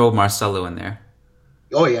probably throw Marcelo in there.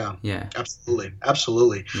 Oh yeah, absolutely.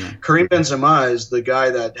 Yeah. Karim Benzema is the guy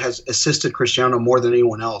that has assisted Cristiano more than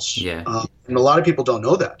anyone else. Yeah, and a lot of people don't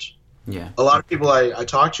know that. Yeah, a lot of people I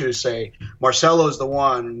talk to say Marcelo is the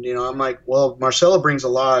one. I'm like, well, Marcelo brings a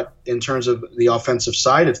lot in terms of the offensive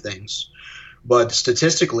side of things, but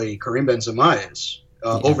statistically, Karim Benzema is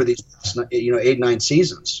over these 8-9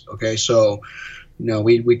 seasons. Okay, so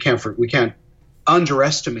we can't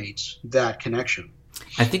underestimate that connection.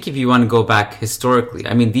 I think if you want to go back historically,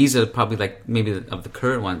 I mean, these are probably like maybe of the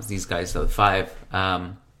current ones. These guys are the five.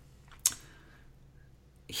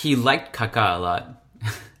 He liked Kaká a lot,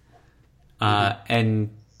 and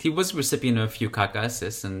he was a recipient of a few Kaká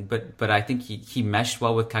assists. But I think he meshed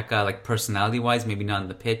well with Kaká, like personality wise, maybe not on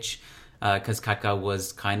the pitch, because Kaká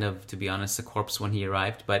was kind of, to be honest, a corpse when he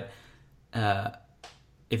arrived. But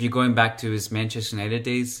if you're going back to his Manchester United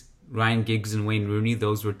days, Ryan Giggs and Wayne Rooney,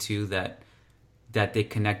 those were two that they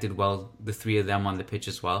connected well, the three of them on the pitch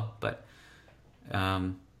as well. But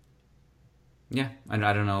I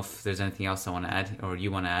don't know if there's anything else I want to add or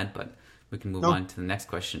you want to add, but we can move on to the next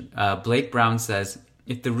question. Blake Brown says,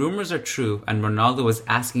 if the rumors are true and Ronaldo was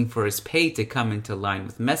asking for his pay to come into line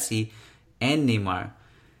with Messi and Neymar,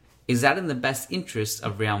 is that in the best interest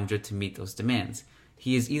of Real Madrid to meet those demands?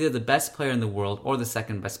 He is either the best player in the world or the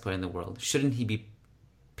second best player in the world. Shouldn't he be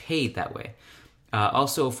paid that way?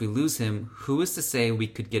 Also, if we lose him, who is to say we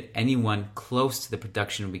could get anyone close to the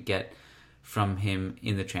production we get from him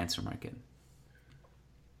in the transfer market?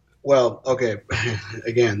 Well, okay.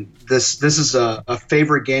 Again, this is a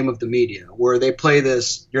favorite game of the media where they play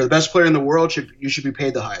this. You're the best player in the world. You should be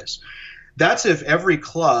paid the highest. That's if every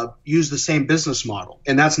club used the same business model,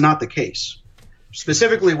 and that's not the case.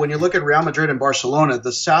 Specifically, when you look at Real Madrid and Barcelona,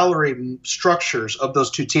 the salary structures of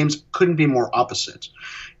those two teams couldn't be more opposite.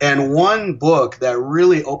 And one book that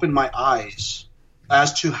really opened my eyes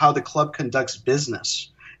as to how the club conducts business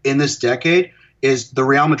in this decade is The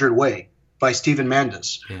Real Madrid Way by Steven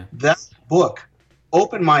Mendes. Yeah. That book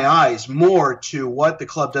opened my eyes more to what the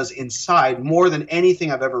club does inside more than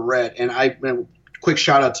anything I've ever read. And quick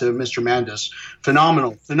shout out to Mr. Mendes.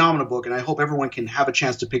 Phenomenal book, and I hope everyone can have a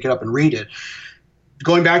chance to pick it up and read it.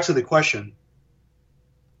 Going back to the question,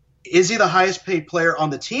 is he the highest paid player on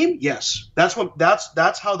the team? Yes. That's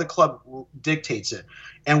how the club dictates it.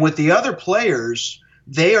 And with the other players,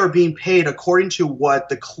 they are being paid according to what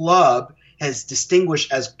the club has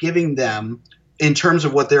distinguished as giving them in terms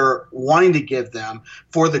of what they're wanting to give them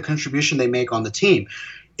for the contribution they make on the team.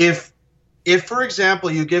 If for example,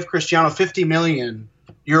 you give Cristiano 50 million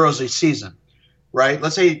euros a season, right?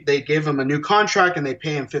 Let's say they gave him a new contract and they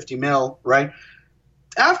pay him 50 mil, right?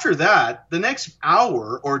 After that, the next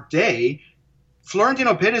hour or day,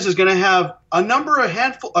 Florentino Paredes is going to have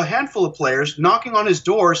a handful of players knocking on his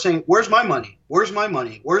door saying, "Where's my money? Where's my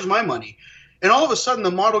money? Where's my money?" And all of a sudden,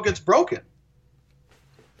 the model gets broken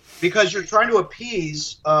because you're trying to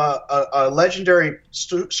appease a legendary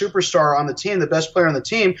superstar on the team, the best player on the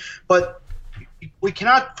team. But we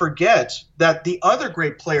cannot forget that the other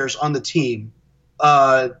great players on the team,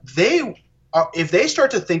 if they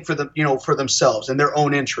start to think for themselves and their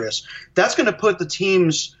own interests, that's going to put the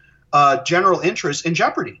team's general interest in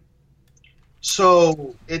jeopardy.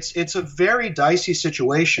 So it's a very dicey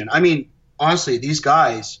situation. I mean, honestly, these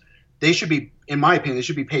guys, they should be, in my opinion, they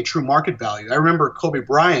should be paid true market value. I remember Kobe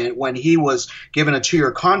Bryant when he was given a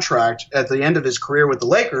 2-year contract at the end of his career with the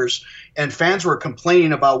Lakers, and fans were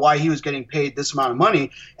complaining about why he was getting paid this amount of money.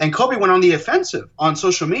 And Kobe went on the offensive on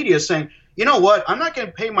social media saying, you know what, I'm not going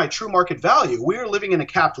to pay my true market value. We are living in a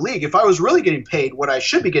capped league. If I was really getting paid what I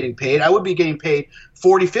should be getting paid, I would be getting paid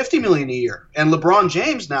 40, 50 million a year. And LeBron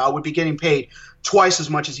James now would be getting paid twice as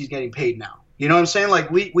much as he's getting paid now. You know what I'm saying? Like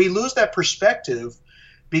we lose that perspective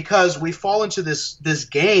because we fall into this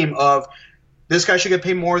game of this guy should get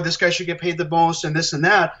paid more, this guy should get paid the most, and this and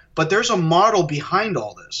that. But there's a model behind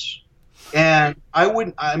all this. And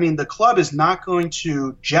the club is not going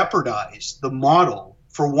to jeopardize the model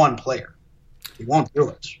for one player. He won't do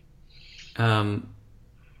it. I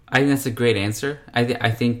think that's a great answer.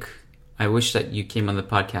 I think I wish that you came on the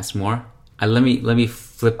podcast more. Let me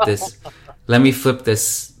flip this. Let me flip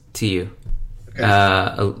this to you, in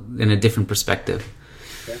a different perspective.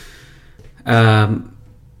 Okay.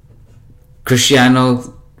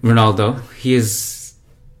 Cristiano Ronaldo, he is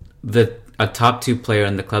a top 2 player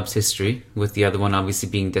in the club's history, with the other one obviously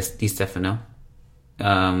being Di Stefano.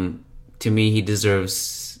 To me, he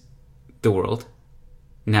deserves the world.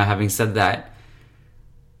 Now, having said that,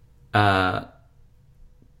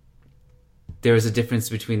 there is a difference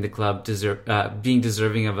between the club being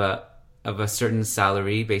deserving of a certain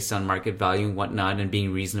salary based on market value and whatnot, and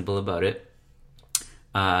being reasonable about it,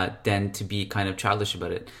 than to be kind of childish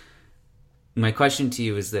about it. My question to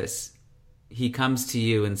you is this: he comes to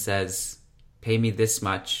you and says, "Pay me this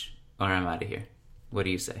much, or I'm out of here." What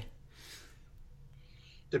do you say?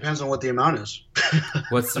 Depends on what the amount is.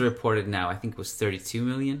 What's the reported now? I think it was 32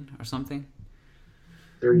 million or something.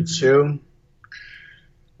 32.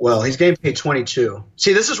 Well, he's getting paid 22.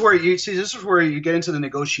 This is where you get into the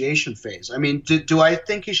negotiation phase. I mean, do I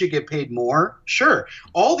think he should get paid more? Sure.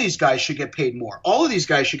 All these guys should get paid more. All of these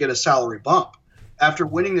guys should get a salary bump after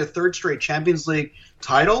winning their 3rd straight Champions League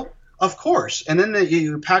title. Of course. And then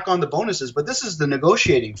you pack on the bonuses, but this is the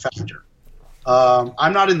negotiating factor.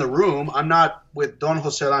 I'm not in the room. I'm not with Don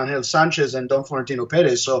Jose Angel Sanchez and Don Florentino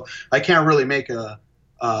Perez, so I can't really make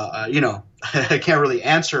I can't really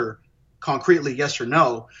answer concretely yes or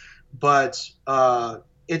no. But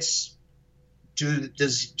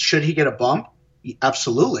should he get a bump?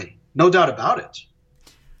 Absolutely, no doubt about it.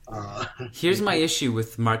 Here's my issue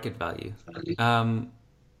with market value.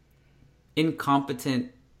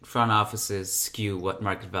 Incompetent front offices skew what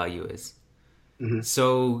market value is. Mm-hmm.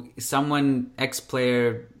 So someone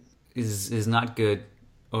ex-player is not good,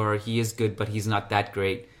 or he is good but he's not that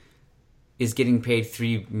great, is getting paid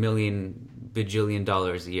 $3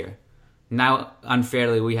 bajillion a year. Now,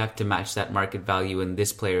 unfairly, we have to match that market value, and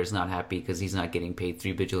this player is not happy because he's not getting paid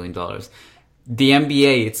 $3 bajillion. The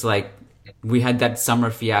NBA, it's like we had that summer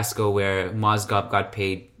fiasco where Mozgov got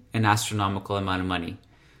paid an astronomical amount of money,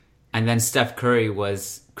 and then Steph Curry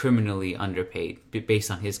was criminally underpaid based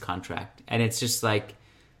on his contract. And it's just like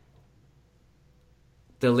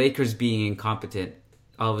the Lakers being incompetent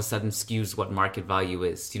all of a sudden skews what market value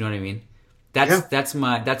is. Do you know what I mean? That's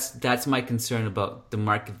my concern about the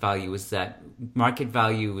market value, is that market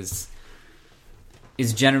value is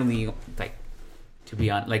generally, like, to be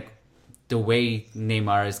honest, like the way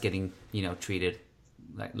Neymar is getting, treated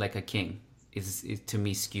like a king is to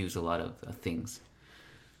me skews a lot of things.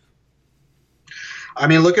 I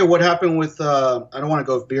mean, look at what happened with, I don't want to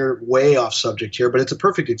go veer way off subject here, but it's a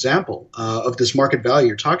perfect example of this market value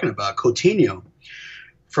you're talking about. Coutinho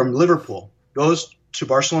from Liverpool goes to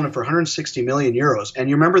Barcelona for 160 million euros. And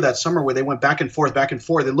you remember that summer where they went back and forth.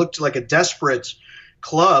 It looked like a desperate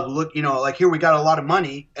club. Look, like, here we got a lot of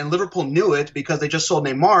money, and Liverpool knew it because they just sold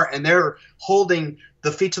Neymar, and they're holding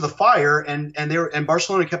the feet to the fire, and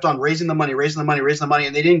Barcelona kept on raising the money,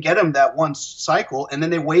 and they didn't get him that one cycle, and then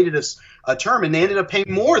they waited a term, and they ended up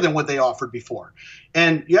paying more than what they offered before.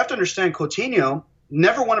 And you have to understand, Coutinho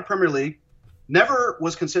never won a Premier League, never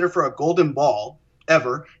was considered for a golden ball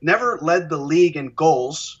ever, never led the league in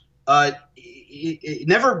goals,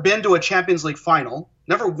 never been to a Champions League final,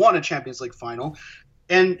 never won a Champions League final,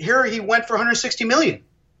 and here he went for 160 million.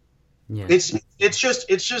 Yeah. It's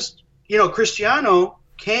just Cristiano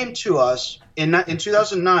came to us in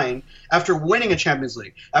 2009 after winning a Champions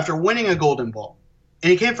League, after winning a Golden Ball,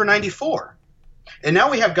 and he came for 94. And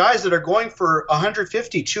now we have guys that are going for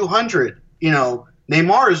 150, 200.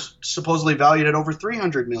 Neymar is supposedly valued at over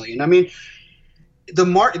 300 million. I mean,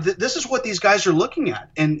 this is what these guys are looking at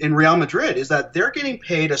in Real Madrid, is that they're getting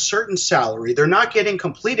paid a certain salary. They're not getting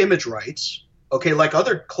complete image rights, okay, like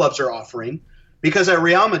other clubs are offering, because at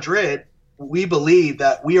Real Madrid, we believe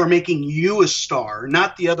that we are making you a star,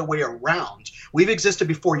 not the other way around. We've existed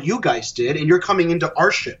before you guys did, and you're coming into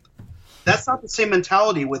our ship. That's not the same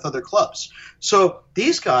mentality with other clubs. So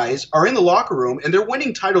these guys are in the locker room, and they're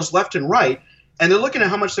winning titles left and right, and they're looking at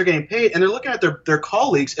how much they're getting paid, and they're looking at their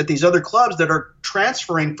colleagues at these other clubs that are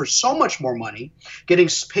transferring for so much more money, getting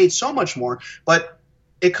paid so much more. But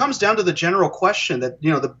it comes down to the general question that,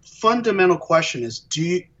 the fundamental question is,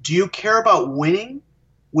 do you care about winning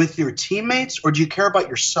with your teammates, or do you care about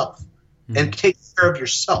yourself and take care of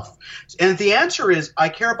yourself? And if the answer is, I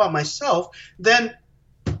care about myself, then,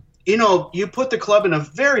 you put the club in a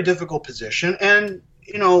very difficult position, and,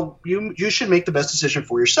 you should make the best decision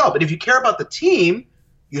for yourself. But if you care about the team,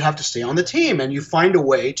 you have to stay on the team, and you find a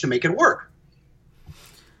way to make it work.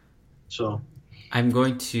 So I'm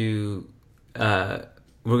going to we're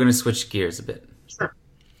going to switch gears a bit. sure.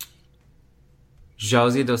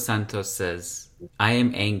 Jose Dos Santos says, I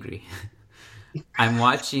am angry. I'm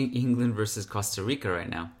watching England versus Costa Rica right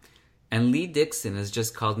now, and Lee Dixon has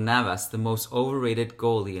just called Navas the most overrated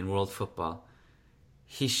goalie in world football.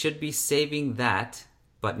 He should be saving that,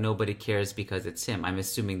 but nobody cares because it's him. I'm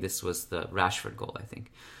assuming this was the Rashford goal, I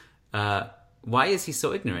think. Why is he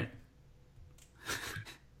so ignorant?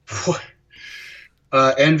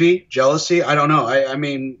 Envy, jealousy. I don't know. I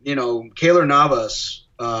mean, Keylor Navas.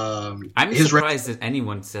 I'm surprised that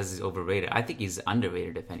anyone says he's overrated. I think he's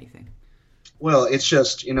underrated, if anything. Well, it's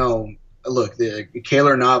just, look, the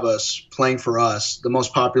Keylor Navas playing for us, the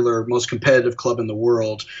most popular, most competitive club in the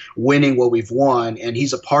world, winning what we've won, and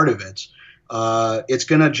he's a part of it. It's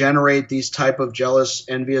going to generate these type of jealous,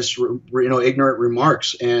 envious, ignorant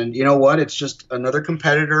remarks. And you know what? It's just another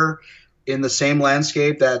competitor in the same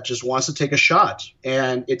landscape that just wants to take a shot,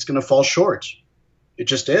 and it's going to fall short. It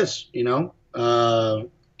just is, Keylor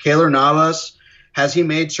Navas, has he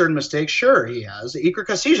made certain mistakes? Sure, he has. Iker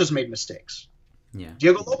Casillas made mistakes. Yeah.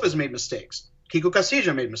 Diego Lopez made mistakes. Kiko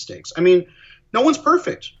Casilla made mistakes. I mean, no one's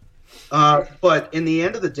perfect. But in the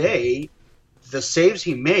end of the day, the saves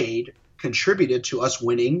he made contributed to us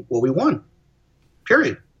winning what we won.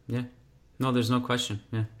 Period. Yeah. No, there's no question.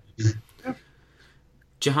 Yeah.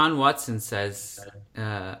 Jahan Watson says,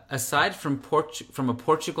 aside from a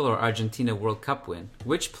Portugal or Argentina World Cup win,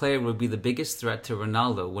 which player would be the biggest threat to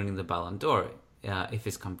Ronaldo winning the Ballon d'Or if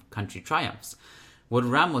his country triumphs? Would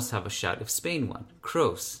Ramos have a shot if Spain won?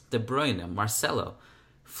 Kroos, De Bruyne, Marcelo.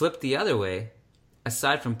 Flip the other way,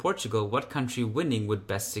 aside from Portugal, what country winning would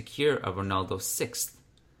best secure a Ronaldo's sixth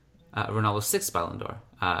Ballon d'Or?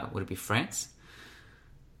 Would it be France?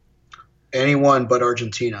 Anyone but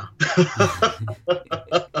Argentina. Yeah.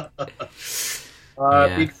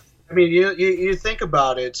 I mean, you think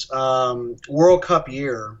about it. World Cup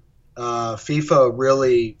year, FIFA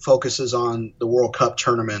really focuses on the World Cup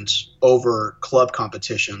tournament over club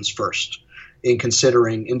competitions first, in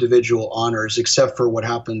considering individual honors, except for what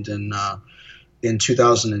happened in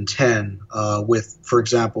 2010 for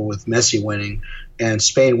example, with Messi winning and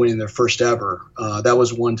Spain winning their first ever. That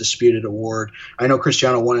was one disputed award. I know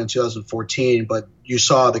Cristiano won in 2014, but you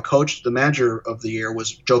saw the manager of the year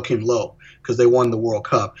was Joachim Low because they won the World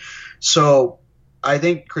Cup. So I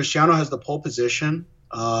think Cristiano has the pole position.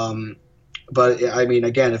 But I mean,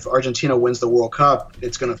 again, if Argentina wins the World Cup,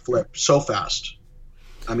 it's going to flip so fast.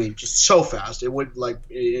 I mean, just so fast. It would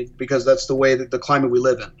because that's the way that the climate we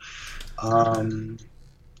live in.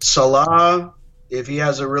 Salah, if he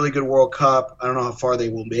has a really good World Cup, I don't know how far they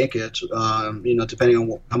will make it. Depending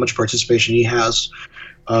on how much participation he has,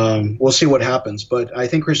 we'll see what happens. But I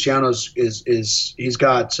think Cristiano's he's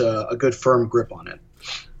got a good firm grip on it.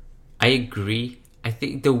 I agree. I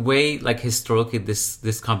think the way, historically, this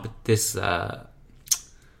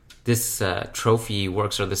trophy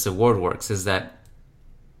works, or this award works, is that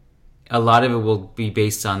a lot of it will be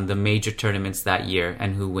based on the major tournaments that year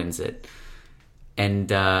and who wins it. And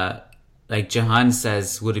Jahan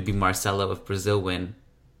says, would it be Marcelo if Brazil win?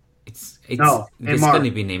 It's Neymar. going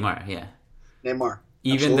to be Neymar. Yeah, Neymar.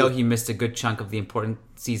 Even Absolutely. though he missed a good chunk of the important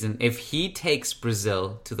season, if he takes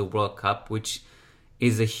Brazil to the World Cup, which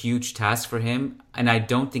is a huge task for him, and I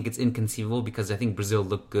don't think it's inconceivable because I think Brazil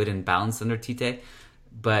looked good and balanced under Tite.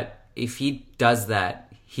 But if he does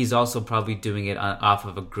that, he's also probably doing it off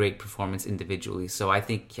of a great performance individually. So I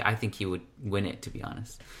think he would win it, to be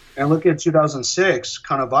honest. And look at 2006,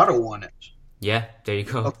 Cannavaro won it. Yeah, there you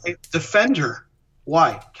go. Okay, defender.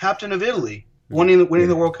 Why? Captain of Italy, winning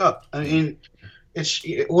the World Cup. I mean,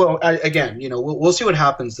 we'll see what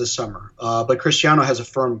happens this summer. But Cristiano has a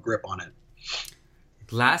firm grip on it.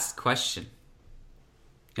 Last question.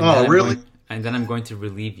 And really? And then I'm going to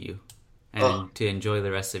relieve you and to enjoy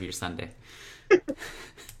the rest of your Sunday.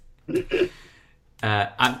 Because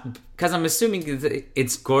I'm assuming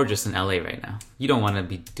it's gorgeous in LA right now. You don't want to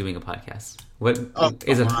be doing a podcast.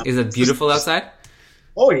 Is it beautiful outside?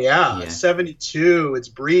 Oh yeah. 72. It's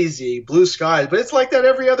breezy, blue skies, but it's like that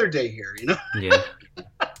every other day here, Yeah.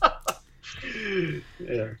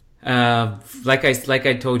 Yeah. Like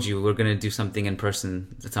I told you, we're gonna do something in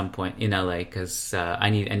person at some point in LA because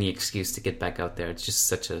I need any excuse to get back out there. It's just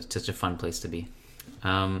such a fun place to be.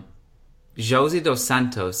 Jose Dos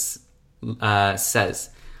Santos says,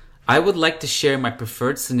 I would like to share my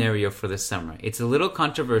preferred scenario for the summer. It's a little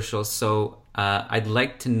controversial, so I'd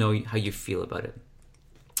like to know how you feel about it.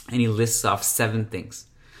 And he lists off 7 things.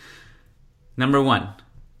 Number 1,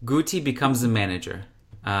 Guti becomes the manager.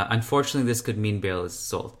 Unfortunately, this could mean Bale is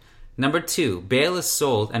sold. Number 2, Bale is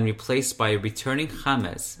sold and replaced by a returning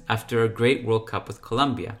James after a great World Cup with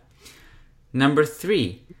Colombia. Number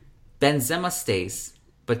 3, Benzema stays,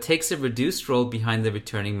 but takes a reduced role behind the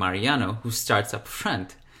returning Mariano, who starts up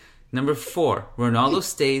front. Number 4, Ronaldo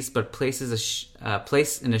stays, but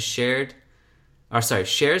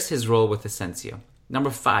shares his role with Asensio. Number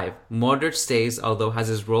 5, Modric stays, although has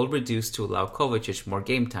his role reduced to allow Kovacic more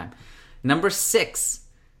game time. Number 6,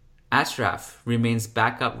 Ashraf remains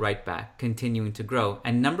backup right back, continuing to grow.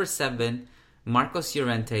 And number 7, Marcos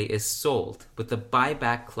Llorente is sold with a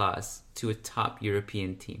buyback clause to a top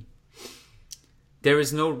European team. There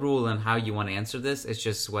is no rule on how you want to answer this. It's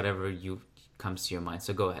just whatever comes to your mind.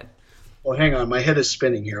 So go ahead. Well, hang on. My head is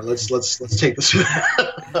spinning here. Let's take this.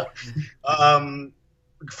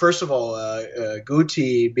 First of all,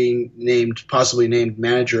 Guti being possibly named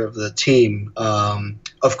manager of the team.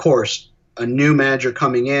 Of course, a new manager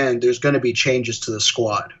coming in, there's going to be changes to the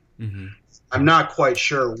squad. Mm-hmm. I'm not quite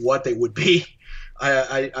sure what they would be.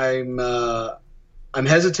 I'm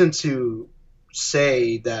hesitant to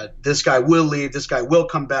say that this guy will leave, this guy will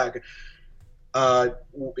come back.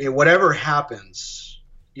 Whatever happens,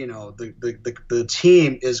 the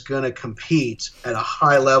team is going to compete at a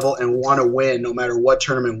high level and want to win no matter what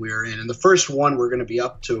tournament we're in. And the first one we're going to be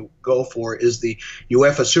up to go for is the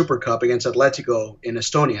UEFA Super Cup against Atletico in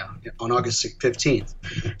Estonia on August 15th.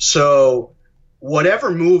 So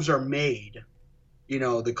whatever moves are made,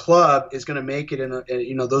 the club is going to make it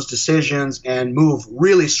in those decisions and move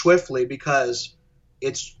really swiftly because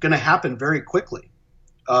it's going to happen very quickly.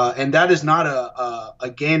 And that is not a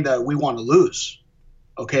game that we want to lose.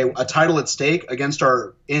 Okay, a title at stake against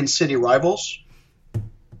our in-city rivals.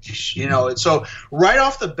 So right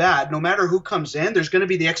off the bat, no matter who comes in, there's going to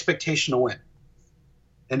be the expectation to win.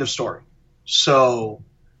 End of story. So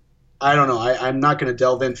I don't know. I'm not going to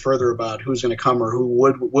delve in further about who's going to come or who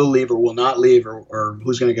will leave or will not leave or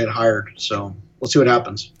who's going to get hired. So we'll see what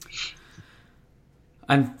happens.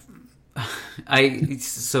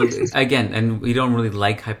 So again, and we don't really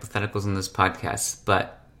like hypotheticals on this podcast,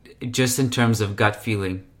 but just in terms of gut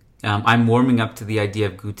feeling, I'm warming up to the idea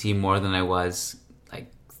of Guti more than I was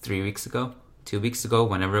like 2 weeks ago,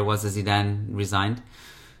 whenever it was that Zidane resigned.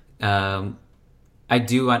 I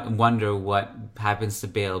do wonder what happens to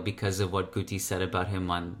Bale because of what Guti said about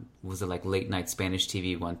him on, was it like late night Spanish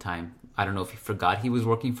TV one time? I don't know if he forgot he was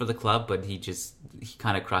working for the club, but he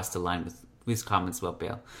kind of crossed the line with his comments about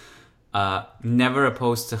Bale. Never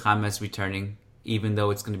opposed to James returning, even though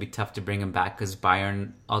it's going to be tough to bring him back because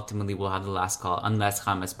Bayern ultimately will have the last call unless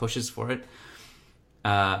James pushes for it.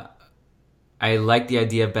 I like the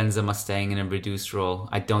idea of Benzema staying in a reduced role.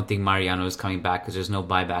 I don't think Mariano is coming back because there's no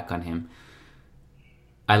buyback on him.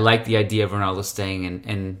 I like the idea of Ronaldo staying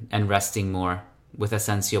and resting more, with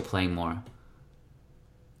Asensio playing more.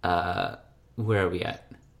 Where are we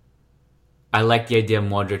at? I like the idea of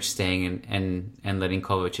Modric staying and letting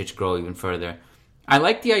Kovacic grow even further. I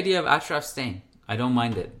like the idea of Ashraf staying. I don't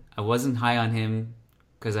mind it. I wasn't high on him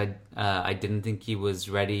because I didn't think he was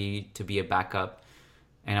ready to be a backup,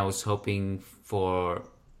 and I was hoping for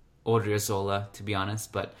Odriozola, to be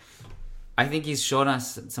honest. But I think he's shown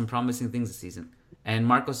us some promising things this season. And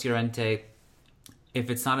Marcos Llorente,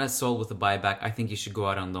 if it's not as sold with a buyback, I think he should go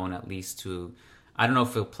out on loan at least to. I don't know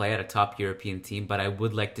if he'll play at a top European team, but I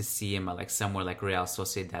would like to see him at like somewhere like Real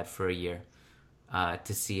Sociedad for a year,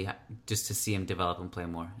 to see him develop and play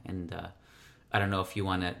more. And I don't know if you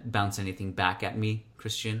want to bounce anything back at me,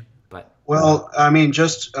 Christian. But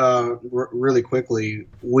just really quickly,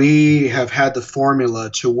 we have had the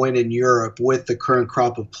formula to win in Europe with the current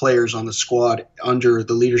crop of players on the squad under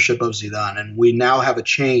the leadership of Zidane, and we now have a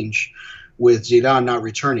change with Zidane not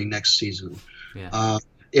returning next season. Yeah.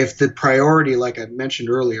 If the priority, like I mentioned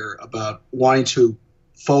earlier, about wanting to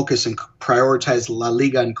focus and prioritize La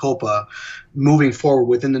Liga and Copa moving forward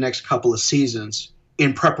within the next couple of seasons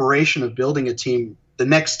in preparation of building a team, the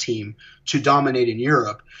next team, to dominate in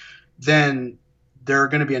Europe, then there are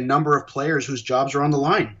going to be a number of players whose jobs are on the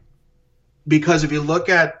line. Because if you look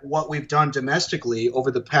at what we've done domestically over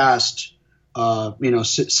the past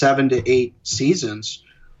 7 to 8 seasons,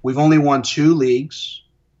 we've only won 2 leagues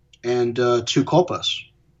and 2 Copas.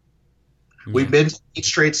 Mm-hmm. We've been to 8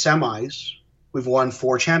 straight semis. We've won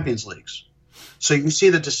 4 Champions Leagues. So you see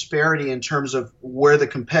the disparity in terms of where the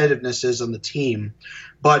competitiveness is on the team.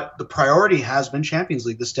 But the priority has been Champions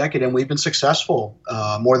League this decade, and we've been successful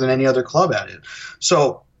more than any other club at it.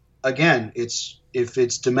 So, again, if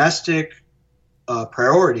it's domestic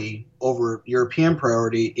priority over European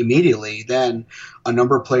priority immediately, then a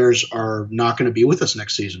number of players are not going to be with us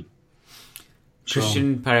next season.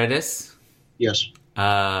 Christian Paredes? Yes.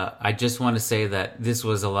 I just want to say that this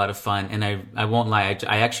was a lot of fun, and I won't lie,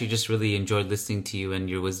 I actually just really enjoyed listening to you and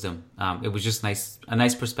your wisdom. It was just a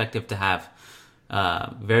nice perspective to have.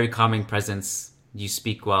 Very calming presence. You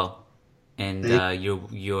speak well, and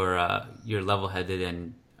you're level-headed,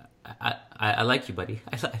 and I like you, buddy.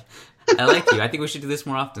 I like you. I think we should do this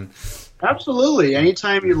more often. Absolutely.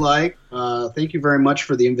 Anytime you like. Thank you very much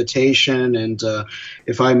for the invitation. And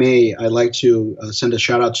if I may, I'd like to send a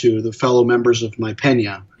shout out to the fellow members of my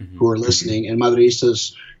Peña who are listening, and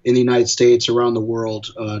Madridistas in the United States, around the world.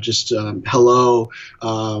 Hello.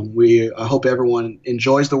 I hope everyone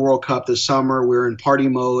enjoys the World Cup this summer. We're in party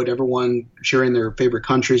mode, everyone cheering their favorite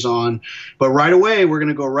countries on. But right away, we're going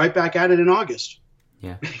to go right back at it in August.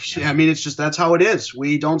 Yeah. I mean, it's just that's how it is.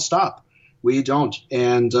 We don't stop. We don't.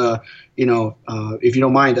 And, if you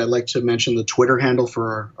don't mind, I'd like to mention the Twitter handle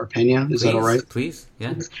for our Peña. Is that all right? Please.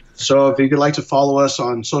 Yeah. So if you'd like to follow us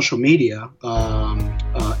on social media,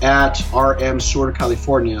 at RM Sur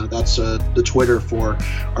California, that's the Twitter for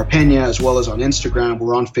our Peña, as well as on Instagram.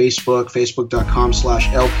 We're on Facebook,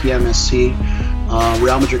 facebook.com/LPMSC.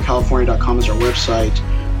 RealMadridCalifornia.com is our website.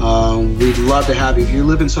 We'd love to have you. If you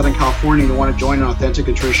live in Southern California and you want to join an authentic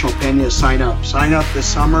and traditional Peña, sign up. Sign up this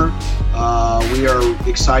summer. We are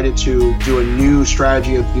excited to do a new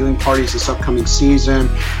strategy of viewing parties this upcoming season.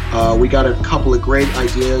 We got a couple of great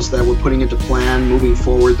ideas that we're putting into plan moving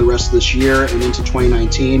forward the rest of this year and into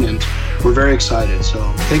 2019, and we're very excited. So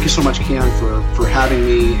thank you so much, Kian, for having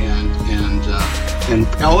me and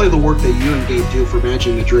all of the work that you and Gabe do for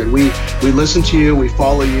Managing Madrid. We listen to you, we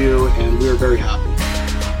follow you, and we're very happy.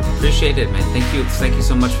 Appreciate it, man. Thank you. Thank you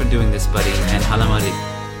so much for doing this, buddy. And Hala Madrid.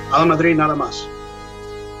 Hala Madrid, nada más.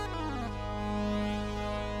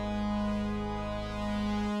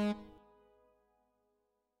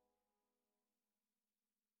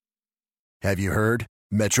 Have you heard?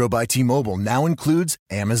 Metro by T-Mobile now includes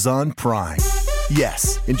Amazon Prime.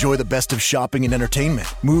 Yes, enjoy the best of shopping and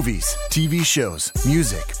entertainment, movies, TV shows,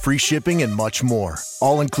 music, free shipping, and much more.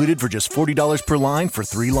 All included for just $40 per line for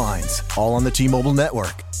 3 lines. All on the T-Mobile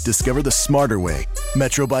network. Discover the smarter way.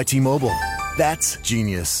 Metro by T-Mobile. That's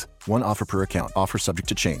genius. One offer per account. Offer subject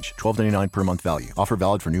to change. $12.99 per month value. Offer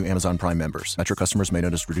valid for new Amazon Prime members. Metro customers may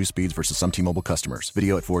notice reduced speeds versus some T-Mobile customers.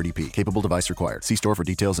 Video at 480p. Capable device required. See store for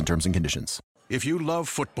details and terms and conditions. If you love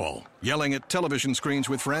football, yelling at television screens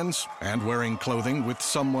with friends, and wearing clothing with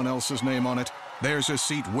someone else's name on it, there's a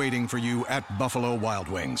seat waiting for you at Buffalo Wild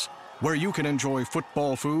Wings, where you can enjoy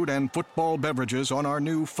football food and football beverages on our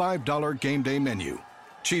new $5 game day menu.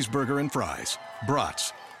 Cheeseburger and fries,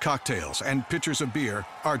 brats, cocktails, and pitchers of beer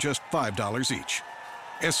are just $5 each.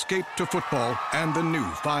 Escape to football and the new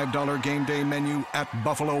 $5 game day menu at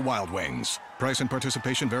Buffalo Wild Wings. Price and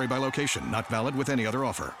participation vary by location. Not valid with any other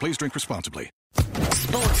offer. Please drink responsibly.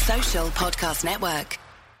 Sports Social Podcast Network.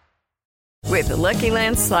 With the Lucky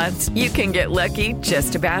Land Slots, you can get lucky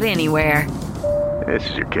just about anywhere. This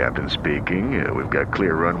is your captain speaking. We've got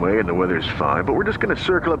clear runway and the weather's fine, but we're just going to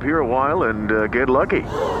circle up here a while and get lucky.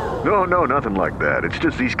 No, nothing like that. It's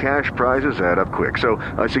just these cash prizes add up quick. So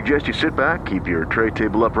I suggest you sit back, keep your tray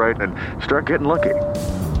table upright, and start getting lucky.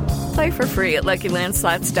 Play for free at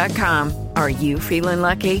LuckyLandSlots.com. Are you feeling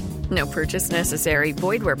lucky? No purchase necessary.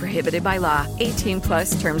 Void where prohibited by law.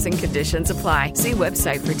 18+ terms and conditions apply. See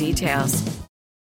website for details.